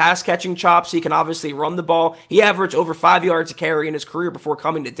offers pass-catching chops. He can obviously run the ball. He averaged over 5 yards a carry in his career before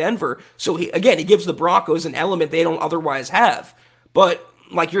coming to Denver. So, he gives the Broncos an element they don't otherwise have. But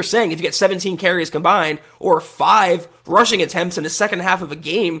like you're saying, if you get 17 carries combined or 5 rushing attempts in the second half of a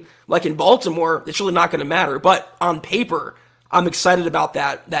game, like in Baltimore, it's really not going to matter. But on paper, I'm excited about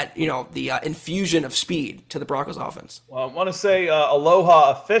the infusion of speed to the Broncos offense. Well, I want to say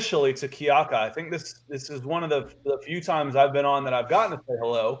aloha officially to Kiaka. I think this is one of the few times I've been on that I've gotten to say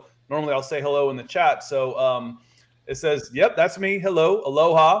hello. Normally I'll say hello in the chat. So it says, yep, that's me. Hello,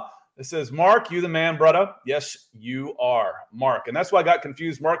 aloha. It says, Mark, you the man, brother. Yes, you are, Mark. And that's why I got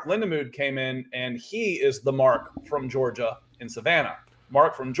confused. Mark Lindemood came in, and he is the Mark from Georgia in Savannah.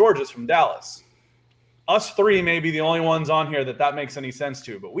 Mark from Georgia is from Dallas. Us 3 may be the only ones on here that makes any sense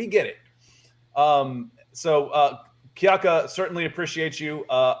to, but we get it. So Kiaka, certainly appreciate you.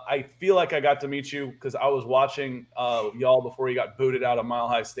 I feel like I got to meet you because I was watching y'all before you got booted out of Mile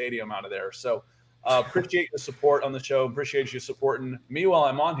High Stadium out of there. So appreciate the support on the show. Appreciate you supporting me while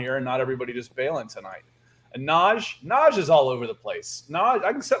I'm on here and not everybody just bailing tonight. And Naj is all over the place. Naj,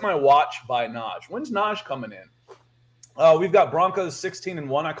 I can set my watch by Naj. When's Naj coming in? We've got Broncos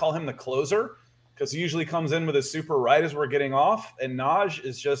 16-1. I call him the closer, because he usually comes in with a super right as we're getting off. And Naj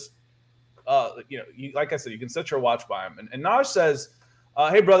is just, like I said, you can set your watch by him. And Naj says,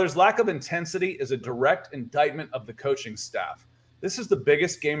 hey, brothers, lack of intensity is a direct indictment of the coaching staff. This is the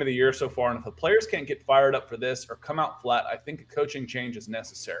biggest game of the year so far, and if the players can't get fired up for this or come out flat, I think a coaching change is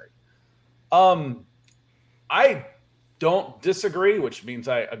necessary. I don't disagree, which means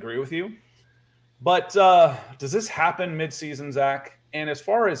I agree with you. But does this happen mid-season, Zach? And as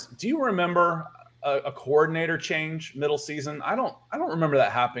far as, do you remember a coordinator change middle season? I don't remember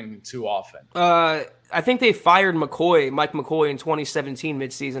that happening too often. I think they fired Mike McCoy in 2017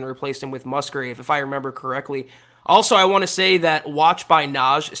 midseason and replaced him with Musgrave, if I remember correctly. Also, I want to say that Watch by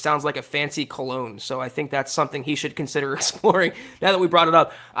Naj sounds like a fancy cologne, so I think that's something he should consider exploring now that we brought it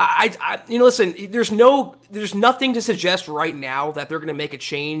up. Listen, there's nothing to suggest right now that they're going to make a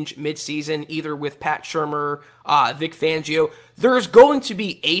change midseason, either with Pat Shurmur, Vic Fangio. There's going to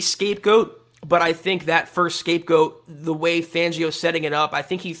be a scapegoat, but I think that first scapegoat, the way Fangio's setting it up, I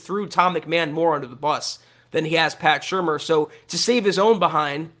think he threw Tom McMahon more under the bus than he has Pat Shurmur. So to save his own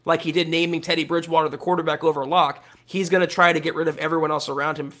behind, like he did naming Teddy Bridgewater the quarterback over Locke, he's going to try to get rid of everyone else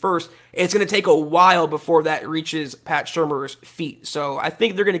around him first. It's going to take a while before that reaches Pat Shurmur's feet. So I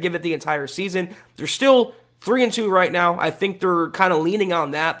think they're going to give it the entire season. They're still 3-2 right now. I think they're kind of leaning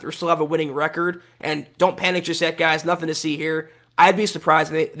on that. They still have a winning record. And don't panic just yet, guys. Nothing to see here. I'd be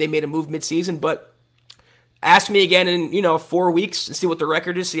surprised if they made a move midseason, but ask me again in 4 weeks and see what the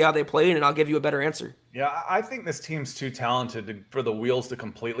record is, see how they played, and I'll give you a better answer. Yeah, I think this team's too talented for the wheels to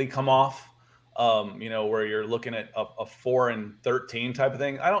completely come off. Where you're looking at a 4-13 type of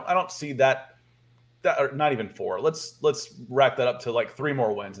thing. I don't see that or not even 4. Let's rack that up to like 3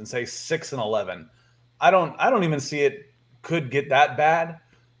 more wins and say 6-11. I don't even see it could get that bad.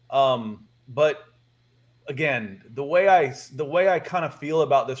 But again, the way I kind of feel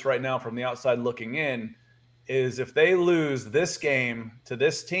about this right now from the outside looking in is if they lose this game to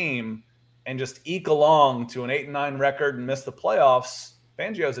this team and just eke along to an 8-9 record and miss the playoffs,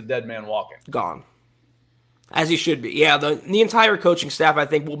 Fangio's a dead man walking. Gone. As he should be. Yeah, the entire coaching staff, I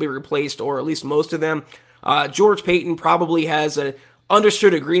think, will be replaced, or at least most of them. George Paton probably has an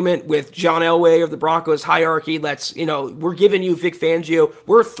understood agreement with John Elway of the Broncos hierarchy. That's, we're giving you Vic Fangio.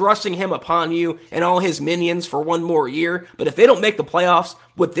 We're thrusting him upon you and all his minions for one more year. But if they don't make the playoffs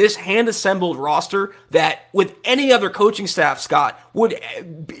with this hand-assembled roster that with any other coaching staff, Scott, would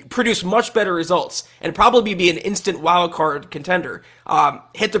produce much better results and probably be an instant wild card contender.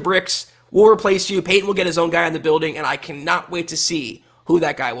 Hit the bricks. We'll replace you. Peyton will get his own guy in the building, and I cannot wait to see who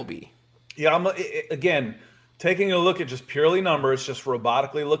that guy will be. Yeah, again, taking a look at just purely numbers, just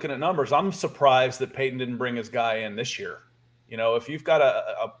robotically looking at numbers, I'm surprised that Peyton didn't bring his guy in this year. If you've got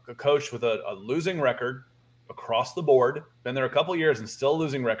a coach with a losing record across the board, been there a couple of years and still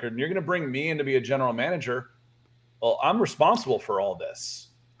losing record, and you're going to bring me in to be a general manager, well, I'm responsible for all this.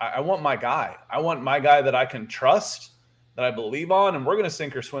 I want my guy. I want my guy that I can trust, that I believe on, and we're going to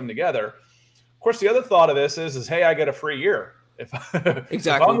sink or swim together. Of course, the other thought of this is hey, I get a free year. If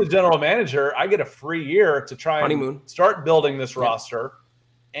I'm the general manager, I get a free year to try and start building this roster.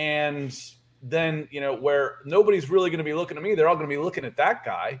 And then, where nobody's really going to be looking at me, they're all going to be looking at that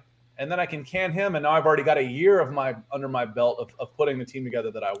guy. And then I can can him. And now I've already got a year under my belt of putting the team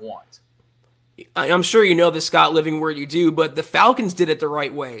together that I want. I'm sure you know this, Scott, living where you do, but the Falcons did it the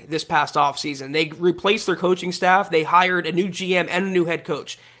right way this past offseason. They replaced their coaching staff. They hired a new GM and a new head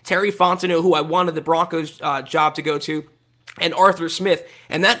coach, Terry Fontenot, who I wanted the Broncos job to go to, and Arthur Smith.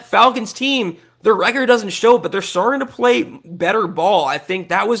 And that Falcons team, their record doesn't show, but they're starting to play better ball. I think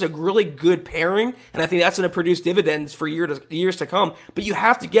that was a really good pairing, and I think that's going to produce dividends for years to come. But you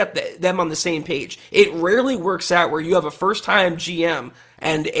have to get them on the same page. It rarely works out where you have a first-time GM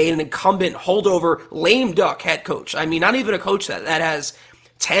and an incumbent holdover lame duck head coach. I mean, not even a coach that has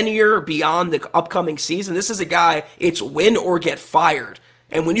tenure beyond the upcoming season. This is a guy, it's win or get fired.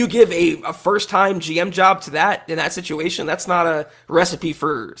 And when you give a first-time GM job to that in that situation, that's not a recipe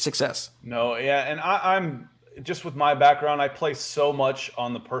for success. No, yeah, and I'm just with my background, I place so much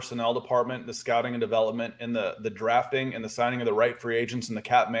on the personnel department, the scouting and development, and the drafting and the signing of the right free agents and the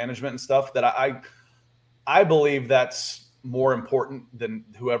cap management and stuff that I believe that's more important than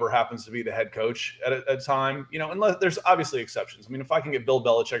whoever happens to be the head coach at a time. Unless there's obviously exceptions. I mean, if I can get Bill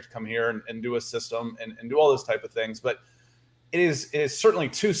Belichick to come here and do a system and do all those type of things, but it is certainly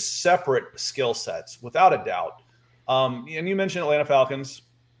two separate skill sets, without a doubt. And you mentioned Atlanta Falcons.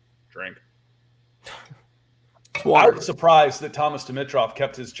 Drink. I was surprised that Thomas Dimitroff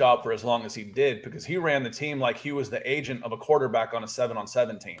kept his job for as long as he did, because he ran the team like he was the agent of a quarterback on a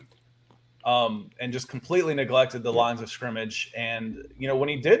 7-on-7 team, and just completely neglected the lines of scrimmage. And, when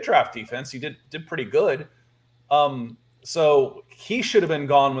he did draft defense, he did pretty good. So he should have been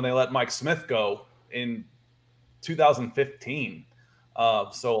gone when they let Mike Smith go in 2015.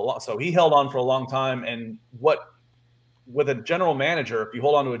 So he held on for a long time. And with a general manager, if you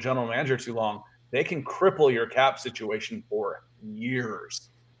hold on to a general manager too long, they can cripple your cap situation for years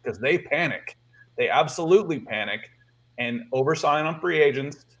because they panic. They absolutely panic and oversign on free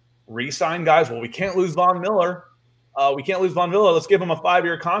agents, re-sign guys. Well, we can't lose Von Miller. We can't lose Von Miller. Let's give him a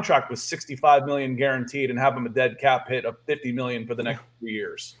 5-year contract with $65 million guaranteed and have him a dead cap hit of $50 million for the next 3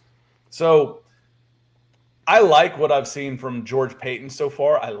 years. So I like what I've seen from George Paton so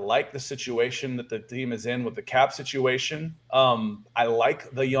far. I like the situation that the team is in with the cap situation. I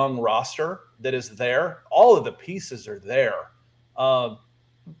like the young roster that is there. All of the pieces are there.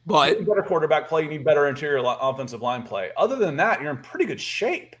 But you need better quarterback play. You need better interior offensive line play. Other than that, you're in pretty good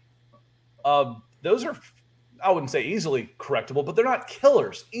shape. Those are, I wouldn't say easily correctable, but they're not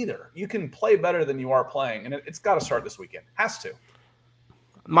killers either. You can play better than you are playing, and it's got to start this weekend. Has to.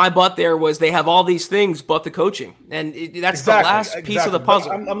 My but there was they have all these things but the coaching, and that's the last piece of the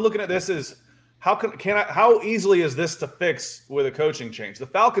puzzle. I'm looking at this as how easily is this to fix with a coaching change? The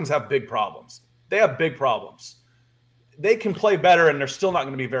Falcons have big problems. They have big problems. They can play better, and they're still not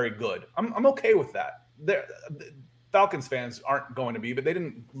going to be very good. I'm okay with that. Falcons fans aren't going to be, but they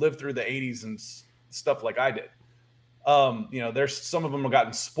didn't live through the 80s and stuff like I did. There's some of them have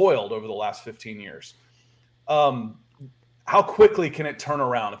gotten spoiled over the last 15 years. How quickly can it turn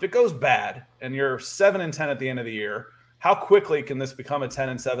around? If it goes bad and you're 7-10 at the end of the year, how quickly can this become a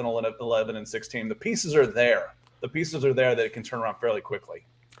 10-7, 11-6 team? The pieces are there. The pieces are there that it can turn around fairly quickly.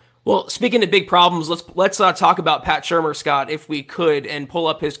 Well, speaking of big problems, let's talk about Pat Shurmur, Scott, if we could, and pull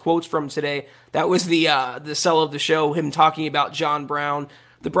up his quotes from today. That was the sell of the show, him talking about John Brown,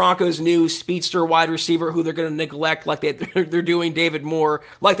 the Broncos' new speedster wide receiver who they're going to neglect like they're doing David Moore,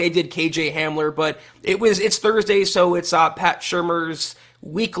 like they did KJ Hamler. But it's Thursday, so it's Pat Shurmur's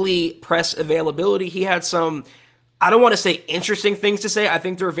weekly press availability. He had some, I don't want to say interesting things to say. I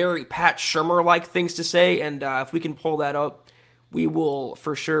think they're very Pat Shurmur-like things to say, and if we can pull that up, we will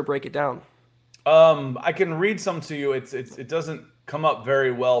for sure break it down. I can read some to you. It doesn't come up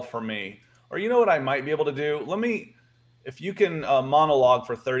very well for me. Or you know what I might be able to do? If you can monologue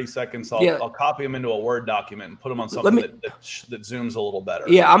for 30 seconds, I'll copy them into a Word document and put them on something that zooms a little better.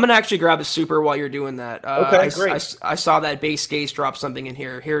 Yeah, I'm going to actually grab a super while you're doing that. Okay, great. I saw that Base Gase drop something in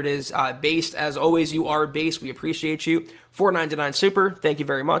here. Here it is. Based, as always, you are Base. We appreciate you. $4.99 super. Thank you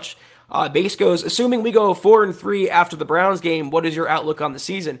very much. Base goes, assuming we go 4-3 after the Browns game, what is your outlook on the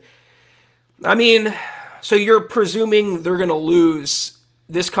season? I mean, so you're presuming they're going to lose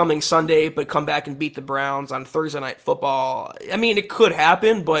this coming Sunday, but come back and beat the Browns on Thursday Night Football. I mean, it could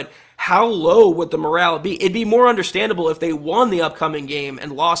happen, but how low would the morale be? It'd be more understandable if they won the upcoming game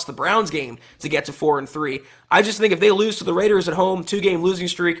and lost the Browns game to get to 4-3. I just think if they lose to the Raiders at home, 2-game losing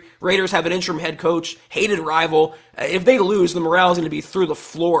streak, Raiders have an interim head coach, hated rival. If they lose, the morale is going to be through the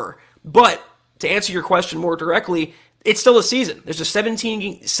floor. But to answer your question more directly, it's still a season. There's a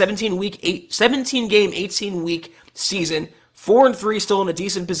 17-game, 18-week season. 4-3 still in a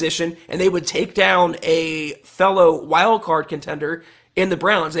decent position, and they would take down a fellow wild card contender in the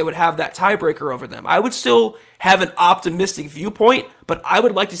Browns. They would have that tiebreaker over them. I would still have an optimistic viewpoint, but I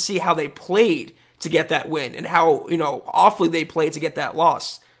would like to see how they played to get that win and how, awfully they played to get that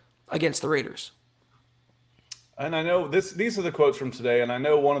loss against the Raiders. And I know these are the quotes from today, and I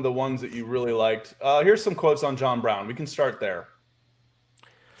know one of the ones that you really liked. Here's some quotes on John Brown. We can start there.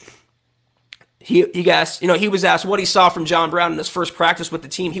 He was asked what he saw from John Brown in his first practice with the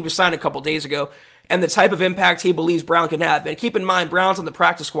team. He was signed a couple days ago, and the type of impact he believes Brown can have. And keep in mind, Brown's on the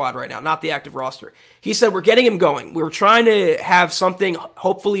practice squad right now, not the active roster. He said, we're getting him going. We're trying to have something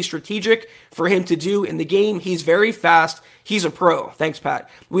hopefully strategic for him to do in the game. He's very fast. He's a pro. Thanks, Pat.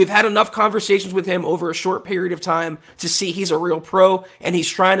 We've had enough conversations with him over a short period of time to see he's a real pro, and he's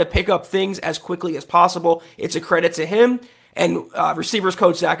trying to pick up things as quickly as possible. It's a credit to him. And receivers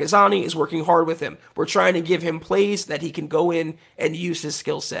coach Zach Azzanni is working hard with him. We're trying to give him plays that he can go in and use his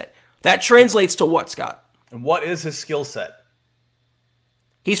skill set. That translates to what, Scott? And what is his skill set?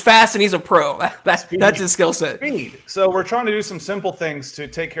 He's fast and he's a pro. That's his skill set. Speed. So we're trying to do some simple things to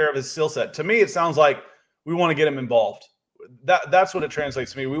take care of his skill set. To me, it sounds like we want to get him involved. That's what it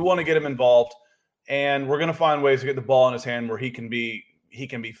translates to me. We want to get him involved, and we're going to find ways to get the ball in his hand where he can be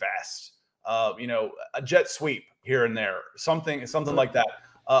fast. A jet sweep here and there, something like that,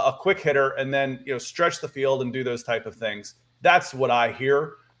 a quick hitter, and then stretch the field and do those type of things. That's what I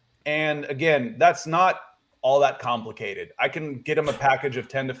hear. And again, that's not all that complicated. I can get him a package of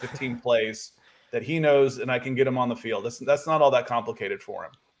 10 to 15 plays that he knows, and I can get him on the field. That's not all that complicated for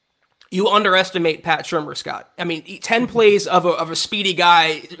him. You underestimate Pat Shurmur, Scott. I mean, 10 plays of a speedy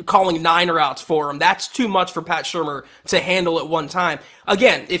guy calling 9 routes for him, that's too much for Pat Shurmur to handle at one time.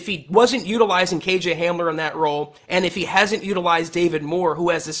 Again, if he wasn't utilizing KJ Hamler in that role, and if he hasn't utilized David Moore,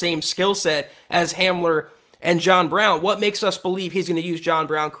 who has the same skill set as Hamler and John Brown, what makes us believe he's going to use John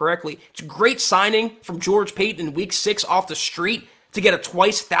Brown correctly? It's a great signing from George Paton in Week 6 off the street. to get a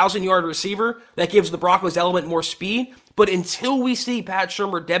twice 1,000-yard receiver that gives the Broncos element more speed. But until we see Pat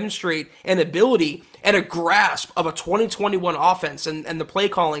Shurmur demonstrate an ability and a grasp of a 2021 offense and the play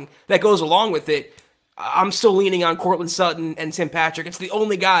calling that goes along with it, I'm still leaning on Courtland Sutton and Tim Patrick. It's the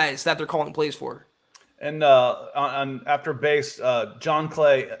only guys that they're calling plays for. And after base, John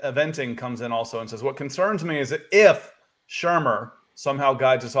Clay Eventing comes in also and says, what concerns me is that if Shurmur somehow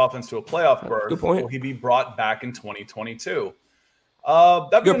guides his offense to a playoff berth, will he be brought back in 2022?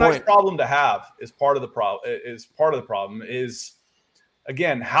 That'd be a nice problem to have. Is part of the problem. Is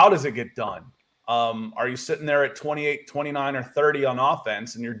again, how does it get done? Are you sitting there at 28, 29, or 30 on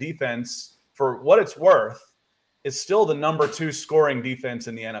offense, and your defense, for what it's worth, is still the number 2 scoring defense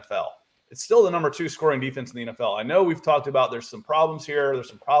in the NFL? It's still the number 2 scoring defense in the NFL. I know we've talked about there's some problems here, there's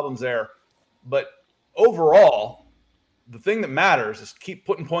some problems there, but overall, the thing that matters is keep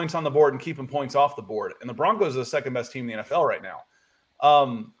putting points on the board and keeping points off the board. And the Broncos are the second best team in the NFL right now.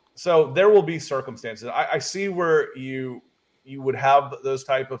 So there will be circumstances. I see where you would have those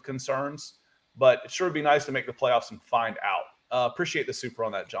type of concerns, but it sure would be nice to make the playoffs and find out. Appreciate the super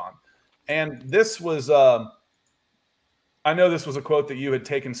on that, John. And this was, I know this was a quote that you had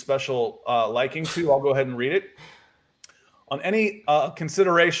taken special liking to. I'll go ahead and read it. On any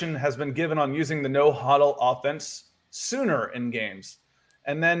consideration has been given on using the no huddle offense sooner in games.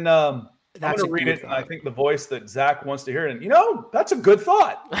 And then I'm going to read it, and I think the voice that Zach wants to hear it. And, that's a good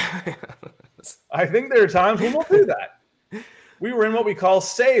thought. I think there are times when we'll do that. We were in what we call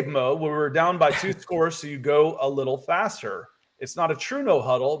save mode, where we were down by 2 scores, so you go a little faster. It's not a true no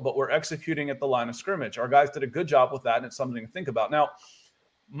huddle, but we're executing at the line of scrimmage. Our guys did a good job with that, and it's something to think about. Now,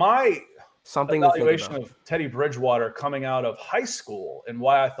 my evaluation of Teddy Bridgewater coming out of high school and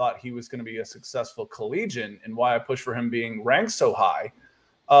why I thought he was going to be a successful collegian and why I pushed for him being ranked so high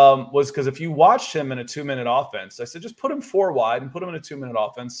was because if you watched him in a 2-minute offense, I said just put him 4 wide and put him in a 2-minute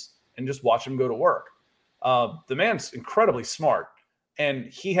offense and just watch him go to work. The man's incredibly smart, and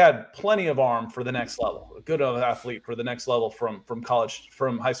he had plenty of arm for the next level, a good athlete for the next level from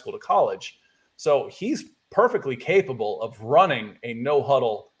high school to college. So he's perfectly capable of running a no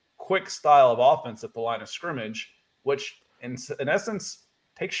huddle quick style of offense at the line of scrimmage, which in essence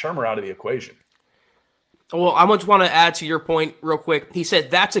takes Shurmur out of the equation. Well, I just want to add to your point real quick. He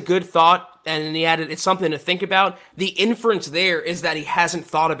said that's a good thought, and then he added it's something to think about. The inference there is that he hasn't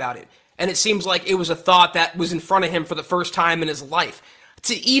thought about it, and it seems like it was a thought that was in front of him for the first time in his life.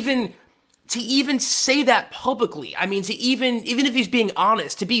 To even say that publicly, I mean, to even if he's being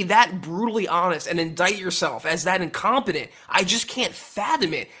honest, to be that brutally honest and indict yourself as that incompetent, I just can't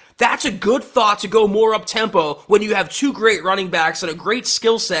fathom it. That's a good thought to go more up-tempo when you have 2 great running backs and a great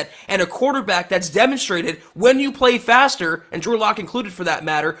skill set and a quarterback that's demonstrated when you play faster, and Drew Lock included for that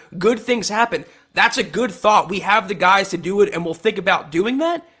matter, good things happen. That's a good thought. We have the guys to do it, and we'll think about doing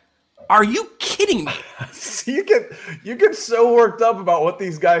that? Are you kidding me? You get so worked up about what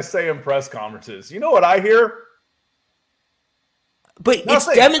these guys say in press conferences. You know what I hear? But it's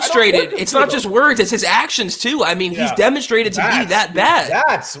demonstrated. It's not just words. It's his actions, too. I mean, he's demonstrated to be that bad.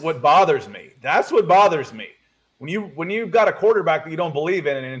 That's what bothers me. When you've got a quarterback that you don't believe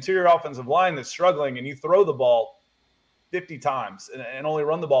in and an interior offensive line that's struggling and you throw the ball 50 times and only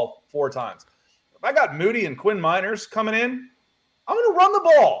run the ball 4 times. If I got Moody and Quinn Miners coming in, I'm going to run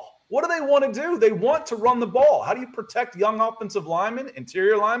the ball. What do they want to do? They want to run the ball. How do you protect young offensive linemen,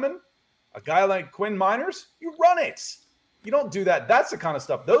 interior linemen? A guy like Quinn Miners? You run it. You don't do that. That's the kind of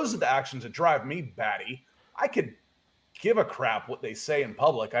stuff. Those are the actions that drive me batty. I could give a crap what they say in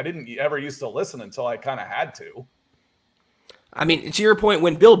public. I didn't ever used to listen until I kind of had to. I mean, to your point,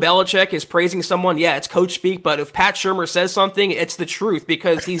 when Bill Belichick is praising someone, yeah, it's coach speak, but if Pat Shurmur says something, it's the truth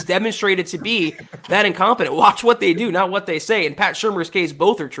because he's demonstrated to be that incompetent. Watch what they do, not what they say. In Pat Shurmur's case,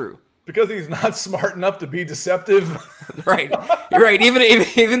 both are true. Because he's not smart enough to be deceptive. Right. You're right.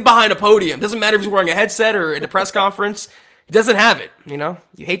 Even behind a podium. Doesn't matter if he's wearing a headset or in a press conference. He doesn't have it, You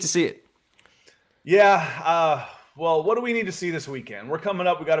hate to see it. Yeah. Well, what do we need to see this weekend? We're coming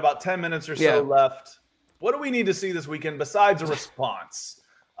up. We got about 10 minutes or so left. What do we need to see this weekend besides a response?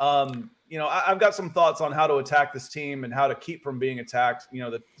 I've got some thoughts on how to attack this team and how to keep from being attacked.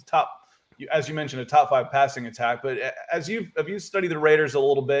 The top, as you mentioned, a top 5 passing attack. But have you studied the Raiders a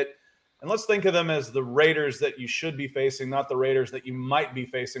little bit? And let's think of them as the Raiders that you should be facing, not the Raiders that you might be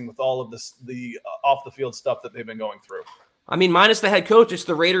facing with all of the off the field stuff that they've been going through. I mean, minus the head coach, it's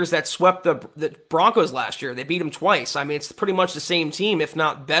the Raiders that swept the Broncos last year. They beat them twice. I mean, it's pretty much the same team, if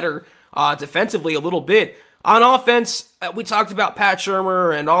not better, defensively a little bit. On offense, we talked about Pat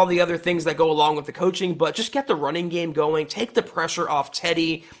Shurmur and all the other things that go along with the coaching, but just get the running game going, take the pressure off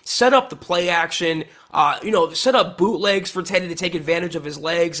Teddy, set up the play action, set up bootlegs for Teddy to take advantage of his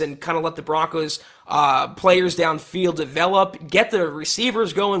legs and kind of let the Broncos players downfield develop, get the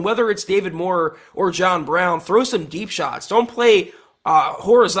receivers going, whether it's David Moore or John Brown, throw some deep shots. Don't play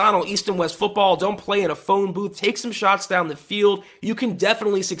horizontal east and west football. Don't play in a phone booth. Take some shots down the field. You can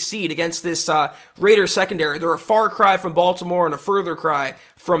definitely succeed against this Raiders secondary. They're a far cry from Baltimore and a further cry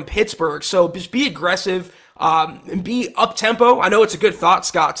from Pittsburgh. So just be aggressive and be up-tempo. I know it's a good thought,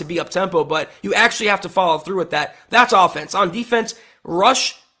 Scott, to be up-tempo, but you actually have to follow through with that. That's offense. On defense,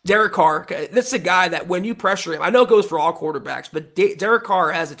 rush Derek Carr. That's the guy that when you pressure him, I know it goes for all quarterbacks, but Derek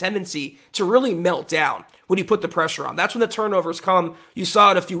Carr has a tendency to really melt down when you put the pressure on. That's when the turnovers come. You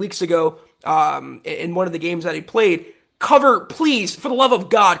saw it a few weeks ago in one of the games that he played. Cover, please, for the love of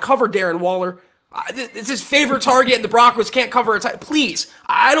God, cover Darren Waller. It's his favorite target, and the Broncos can't cover it. Please,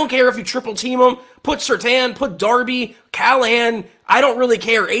 I don't care if you triple team him. Put Surtain, put Darby, Callahan. I don't really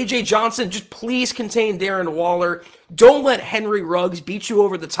care. A.J. Johnson, just please contain Darren Waller. Don't let Henry Ruggs beat you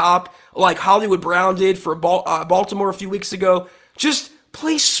over the top like Hollywood Brown did for Baltimore a few weeks ago. Just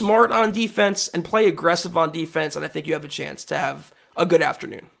play smart on defense and play aggressive on defense, and I think you have a chance to have a good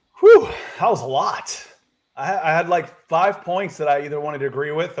afternoon. Whew, that was a lot. I had like 5 points that I either wanted to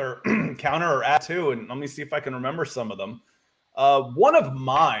agree with or counter or add to, and let me see if I can remember some of them. One of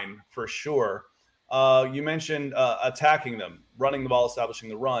mine, for sure, you mentioned attacking them, running the ball, establishing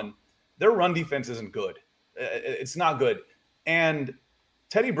the run. Their run defense isn't good. It's not good. And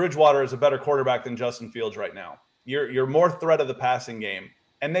Teddy Bridgewater is a better quarterback than Justin Fields right now. You're more threat of the passing game.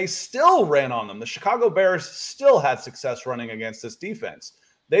 And they still ran on them. The Chicago Bears still had success running against this defense.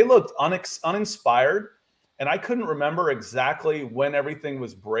 They looked uninspired. And I couldn't remember exactly when everything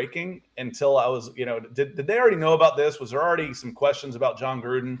was breaking until I was, did they already know about this? Was there already some questions about John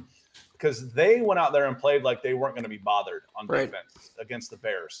Gruden? Because they went out there and played like they weren't going to be bothered on defense against the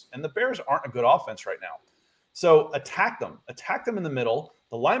Bears. And the Bears aren't a good offense right now. So attack them in the middle.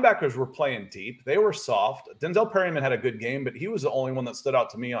 The linebackers were playing deep. They were soft. Denzel Perryman had a good game, but he was the only one that stood out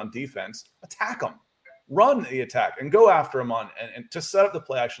to me on defense. Attack them. Run the attack and go after them and to set up the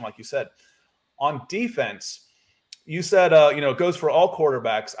play action like you said. On defense, you said, it goes for all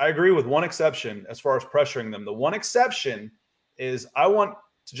quarterbacks. I agree with one exception as far as pressuring them. The one exception is I want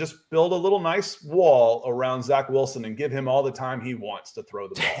to just build a little nice wall around Zach Wilson and give him all the time he wants to throw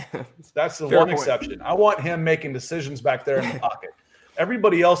the ball. That's the one exception. I want him making decisions back there in the pocket.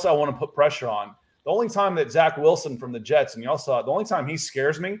 Everybody else I want to put pressure on. The only time that Zach Wilson from the Jets, and y'all saw it, the only time he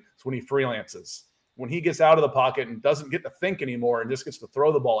scares me is when he freelances. When he gets out of the pocket and doesn't get to think anymore and just gets to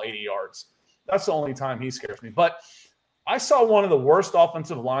throw the ball 80 yards. That's the only time he scares me. But I saw one of the worst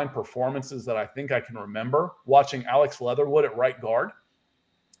offensive line performances that I think I can remember watching Alex Leatherwood at right guard.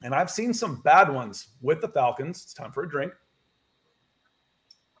 And I've seen some bad ones with the Falcons. It's time for a drink.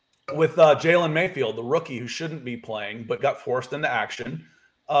 With Jalen Mayfield, the rookie who shouldn't be playing but got forced into action,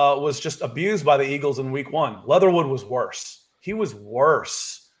 was just abused by the Eagles in week 1. Leatherwood was worse. He was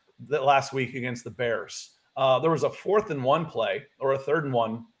worse that last week against the Bears. There was a 4th and 1 play or a 3rd and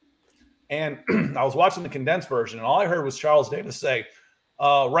 1. And I was watching the condensed version, and all I heard was Charles Davis say,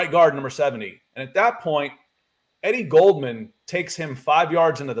 right guard, number 70. And at that point, Eddie Goldman takes him 5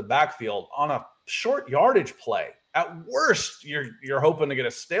 yards into the backfield on a short yardage play. At worst, you're hoping to get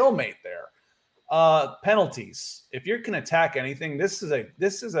a stalemate there. Penalties. If you can attack anything, this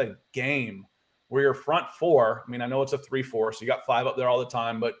is a game where your front four, I know it's a 3-4, so you got 5 up there all the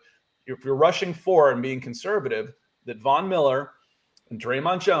time, but if you're rushing 4 and being conservative, that Von Miller and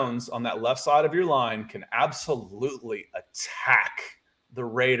Draymond Jones on that left side of your line can absolutely attack the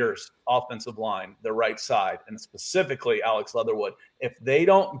Raiders' offensive line, the right side, and specifically Alex Leatherwood. If they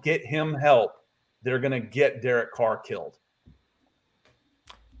don't get him help, they're going to get Derek Carr killed.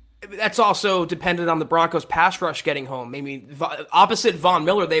 That's also dependent on the Broncos' pass rush getting home. Opposite Von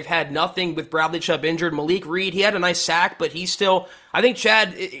Miller, they've had nothing with Bradley Chubb injured. Malik Reed, he had a nice sack, but he's still – I think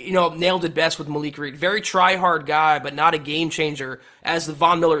Chad, nailed it best with Malik Reed. Very try-hard guy, but not a game changer as the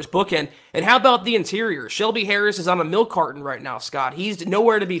Von Miller's bookend. And how about the interior? Shelby Harris is on a milk carton right now, Scott. He's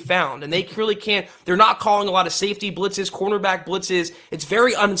nowhere to be found, and they really can't – they're not calling a lot of safety blitzes, cornerback blitzes. It's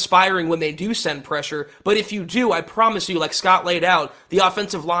very uninspiring when they do send pressure, but if you do, I promise you, like Scott laid out, the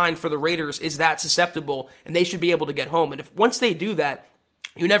offensive line for the Raiders is that susceptible, and they should be able to get home. And if once they do that,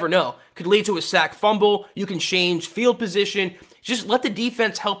 you never know. Could lead to a sack fumble. You can change field position. Just let the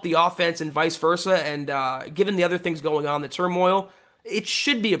defense help the offense and vice versa. And given the other things going on, the turmoil, it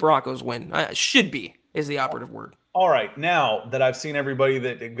should be a Broncos win. Should be is the operative word. All right, now that I've seen everybody,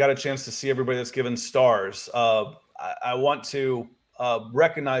 that got a chance to see everybody that's given stars, I want to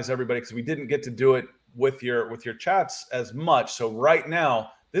recognize everybody because we didn't get to do it with your chats as much. So right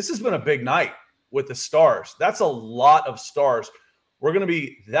now, this has been a big night with the stars. That's a lot of stars. We're going to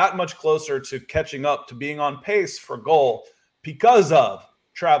be that much closer to catching up to being on pace for goal because of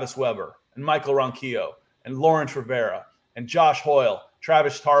Travis Weber and Michael Ronquillo and Lawrence Rivera and Josh Hoyle,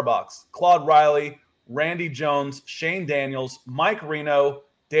 Travis Tarbox, Claude Riley, Randy Jones, Shane Daniels, Mike Reno,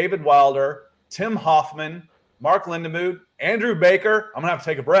 David Wilder, Tim Hoffman, Mark Lindemood, Andrew Baker, I'm going to have to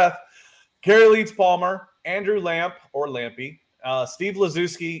take a breath, Gary Leeds Palmer, Andrew Lamp or Lampy, Steve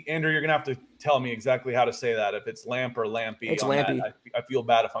Lazuski. Andrew, you're going to have to tell me exactly how to say that, if it's Lamp or Lampy. It's Lampy. I feel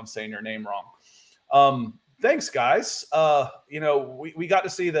bad if I'm saying your name wrong. Thanks, guys. We got to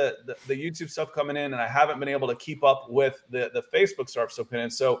see the YouTube stuff coming in, and I haven't been able to keep up with the Facebook stuff so coming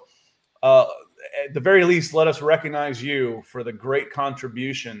in. So at the very least, let us recognize you for the great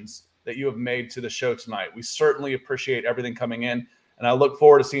contributions that you have made to the show tonight. We certainly appreciate everything coming in, and I look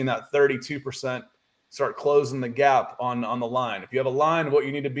forward to seeing that 32% start closing the gap on the line. If you have a line of what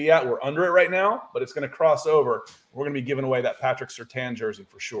you need to be at, we're under it right now, but it's going to cross over. We're going to be giving away that Patrick Surtain jersey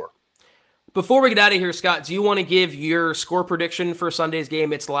for sure. Before we get out of here, Scott, do you want to give your score prediction for Sunday's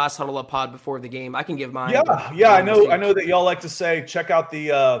game? It's the last Huddle Up pod before the game. I can give mine. Yeah. I know that y'all like to say check out the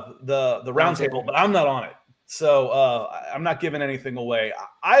roundtable, but I'm not on it, so I'm not giving anything away.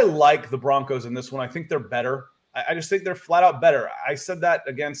 I like the Broncos in this one. I think they're better. I just think they're flat out better. I said that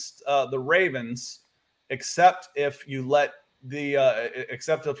against the Ravens, except if you let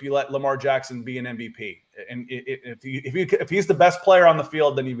Lamar Jackson be an MVP, and if he's the best player on the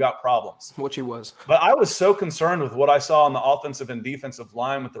field, then you've got problems. Which he was. But I was so concerned with what I saw on the offensive and defensive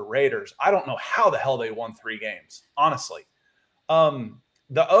line with the Raiders. I don't know how the hell they won 3 games, honestly.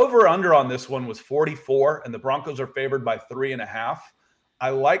 The over/under on this one was 44, and the Broncos are favored by 3.5. I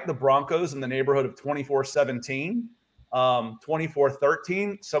like the Broncos in the neighborhood of 24-17,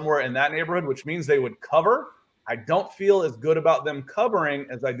 24-13, somewhere in that neighborhood, which means they would cover. I don't feel as good about them covering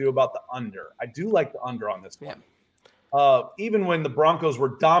as I do about the under. I do like the under on this one. Yeah. Even when the Broncos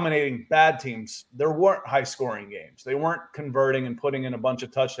were dominating bad teams, there weren't high-scoring games. They weren't converting and putting in a bunch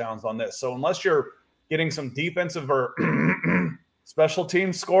of touchdowns on this. So unless you're getting some defensive or special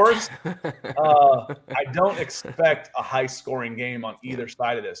team scores, I don't expect a high-scoring game on either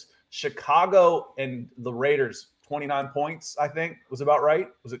side of this. Chicago and the Raiders, 29 points, I think, was about right.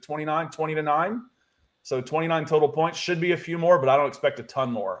 Was it 29, 20-9? So 29 total points, should be a few more, but I don't expect a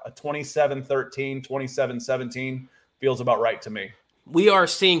ton more. A 27-13, 27-17 feels about right to me. We are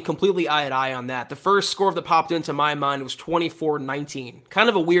seeing completely eye at eye on that. The first score that popped into my mind was 24-19. Kind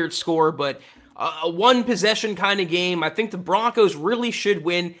of a weird score, but a one-possession kind of game. I think the Broncos really should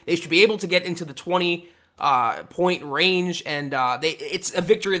win. They should be able to get into the 20-point range, and it's a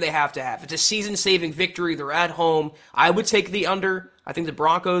victory they have to have. It's a season-saving victory. They're at home. I would take the under. I think the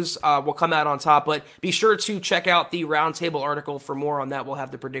Broncos will come out on top, but be sure to check out the Roundtable article for more on that. We'll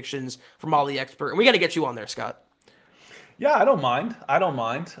have the predictions from all the experts, and we got to get you on there, Scott. Yeah, I don't mind.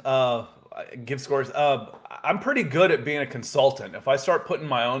 Give scores. I'm pretty good at being a consultant. If I start putting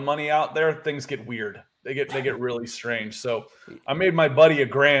my own money out there, things get weird. They get really strange. So I made my buddy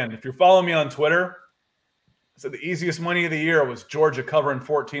 $1,000. If you're following me on Twitter, so the easiest money of the year was Georgia covering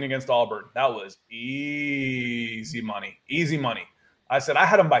 14 against Auburn. That was easy money. Easy money. I said I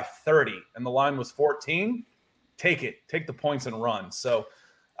had them by 30, and the line was 14. Take it. Take the points and run. So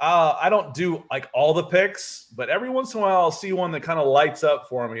I don't do like all the picks, but every once in a while I'll see one that kind of lights up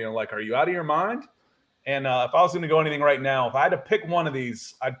for me. Like, are you out of your mind? And if I was going to go anything right now, if I had to pick one of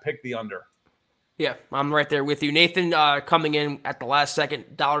these, I'd pick the under. Yeah, I'm right there with you. Nathan coming in at the last second,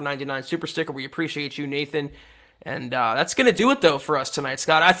 $1.99 super sticker. We appreciate you, Nathan. And that's going to do it, though, for us tonight,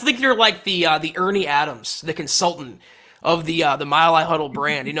 Scott. I think you're like the Ernie Adams, the consultant of the Mile High Huddle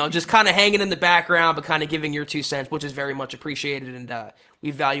brand, just kind of hanging in the background, but kind of giving your 2 cents, which is very much appreciated, and we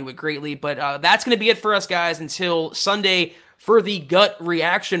value it greatly. But that's going to be it for us, guys, until Sunday for the Gut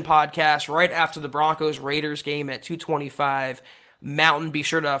Reaction podcast right after the Broncos-Raiders game at 2:25 Mountain. Be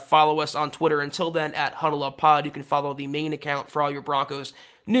sure to follow us on Twitter. Until then, at Huddle Up Pod. You can follow the main account for all your Broncos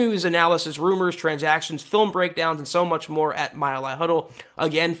news, analysis, rumors, transactions, film breakdowns, and so much more at Mile High Huddle.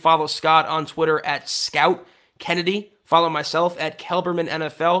 Again, follow Scott on Twitter at Scout Kennedy. Follow myself at Kelberman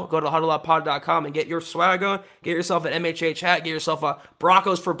NFL. Go to huddleuppod.com and get your swag on. Get yourself an MHH hat. Get yourself a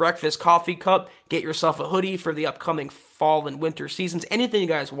Broncos for Breakfast coffee cup. Get yourself a hoodie for the upcoming fall and winter seasons. Anything you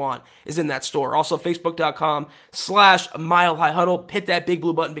guys want is in that store. Also, Facebook.com/MileHighHuddle. Hit that big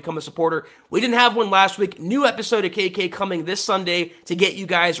blue button, become a supporter. We didn't have one last week. New episode of KK coming this Sunday to get you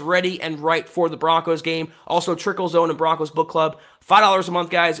guys ready and right for the Broncos game. Also, Trickle Zone and Broncos Book Club. $5 a month,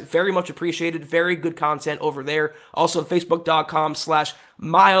 guys. Very much appreciated. Very good content over there. Also,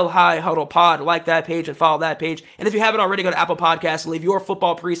 Facebook.com/MileHighHuddlePod. Like that page and follow that page. And if you haven't already, go to Apple Podcasts and leave your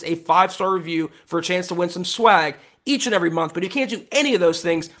football priest a 5-star review for a chance to win some swag each and every month. But you can't do any of those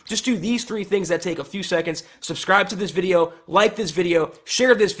things. Just do these 3 things that take a few seconds. Subscribe to this video, like this video,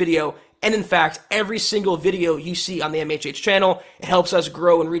 share this video, and in fact, every single video you see on the MHH channel, it helps us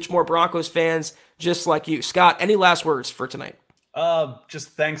grow and reach more Broncos fans just like you. Scott, any last words for tonight? Just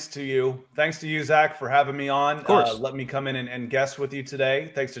thanks to you. Thanks to you, Zach, for having me on. Of course. Let me come in and guest with you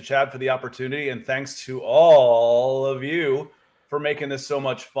today. Thanks to Chad for the opportunity, and thanks to all of you for making this so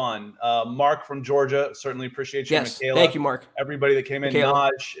much fun. Mark from Georgia, certainly appreciate you. Yes, Michaela, thank you, Mark. Everybody that came in, Michaela.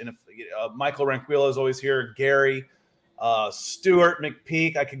 Naj, and if, Michael Ranquillo is always here, Gary, Stuart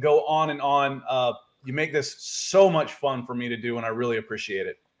McPeak. I could go on and on. You make this so much fun for me to do, and I really appreciate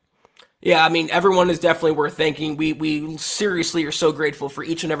it. Yeah, I mean, everyone is definitely worth thanking. We seriously are so grateful for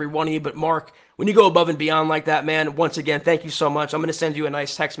each and every one of you. But Mark, when you go above and beyond like that, man, once again, thank you so much. I'm going to send you a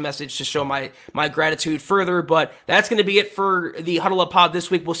nice text message to show my gratitude further. But that's going to be it for the Huddle Up Pod this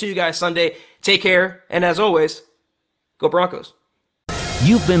week. We'll see you guys Sunday. Take care. And as always, go Broncos.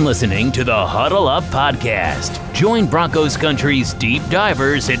 You've been listening to the Huddle Up Podcast. Join Broncos Country's deep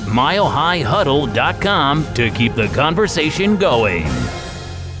divers at milehighhuddle.com to keep the conversation going.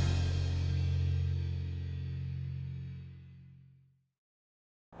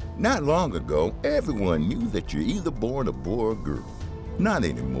 Not long ago, everyone knew that you're either born a boy or girl. Not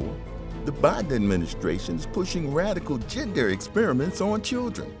anymore. The Biden administration is pushing radical gender experiments on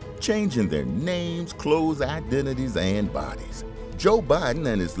children, changing their names, clothes, identities, and bodies. Joe Biden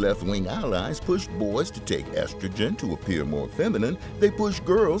and his left-wing allies push boys to take estrogen to appear more feminine. They push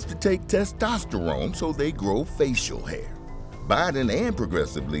girls to take testosterone so they grow facial hair. Biden and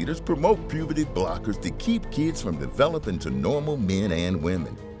progressive leaders promote puberty blockers to keep kids from developing to normal men and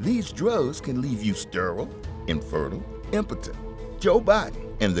women. These drugs can leave you sterile, infertile, impotent. Joe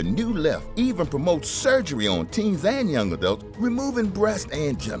Biden and the new left even promote surgery on teens and young adults, removing breast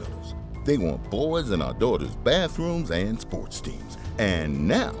and genitals. They want boys in our daughters' bathrooms and sports teams. And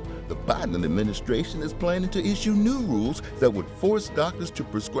now, the Biden administration is planning to issue new rules that would force doctors to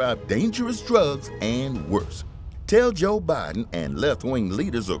prescribe dangerous drugs and worse. Tell Joe Biden and left-wing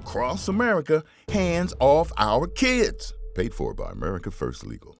leaders across America, hands off our kids. Paid for by America First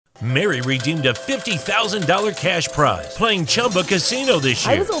Legal. Mary redeemed a $50,000 cash prize playing Chumba Casino this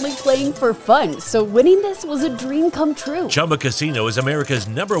year. I was only playing for fun, so winning this was a dream come true. Chumba Casino is America's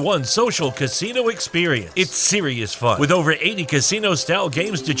 #1 social casino experience. It's serious fun. With over 80 casino-style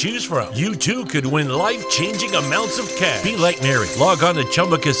games to choose from, you too could win life-changing amounts of cash. Be like Mary. Log on to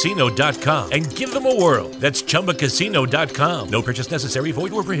ChumbaCasino.com and give them a whirl. That's ChumbaCasino.com. No purchase necessary.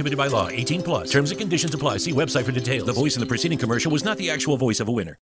 Void or prohibited by law. 18+. Terms and conditions apply. See website for details. The voice in the preceding commercial was not the actual voice of a winner.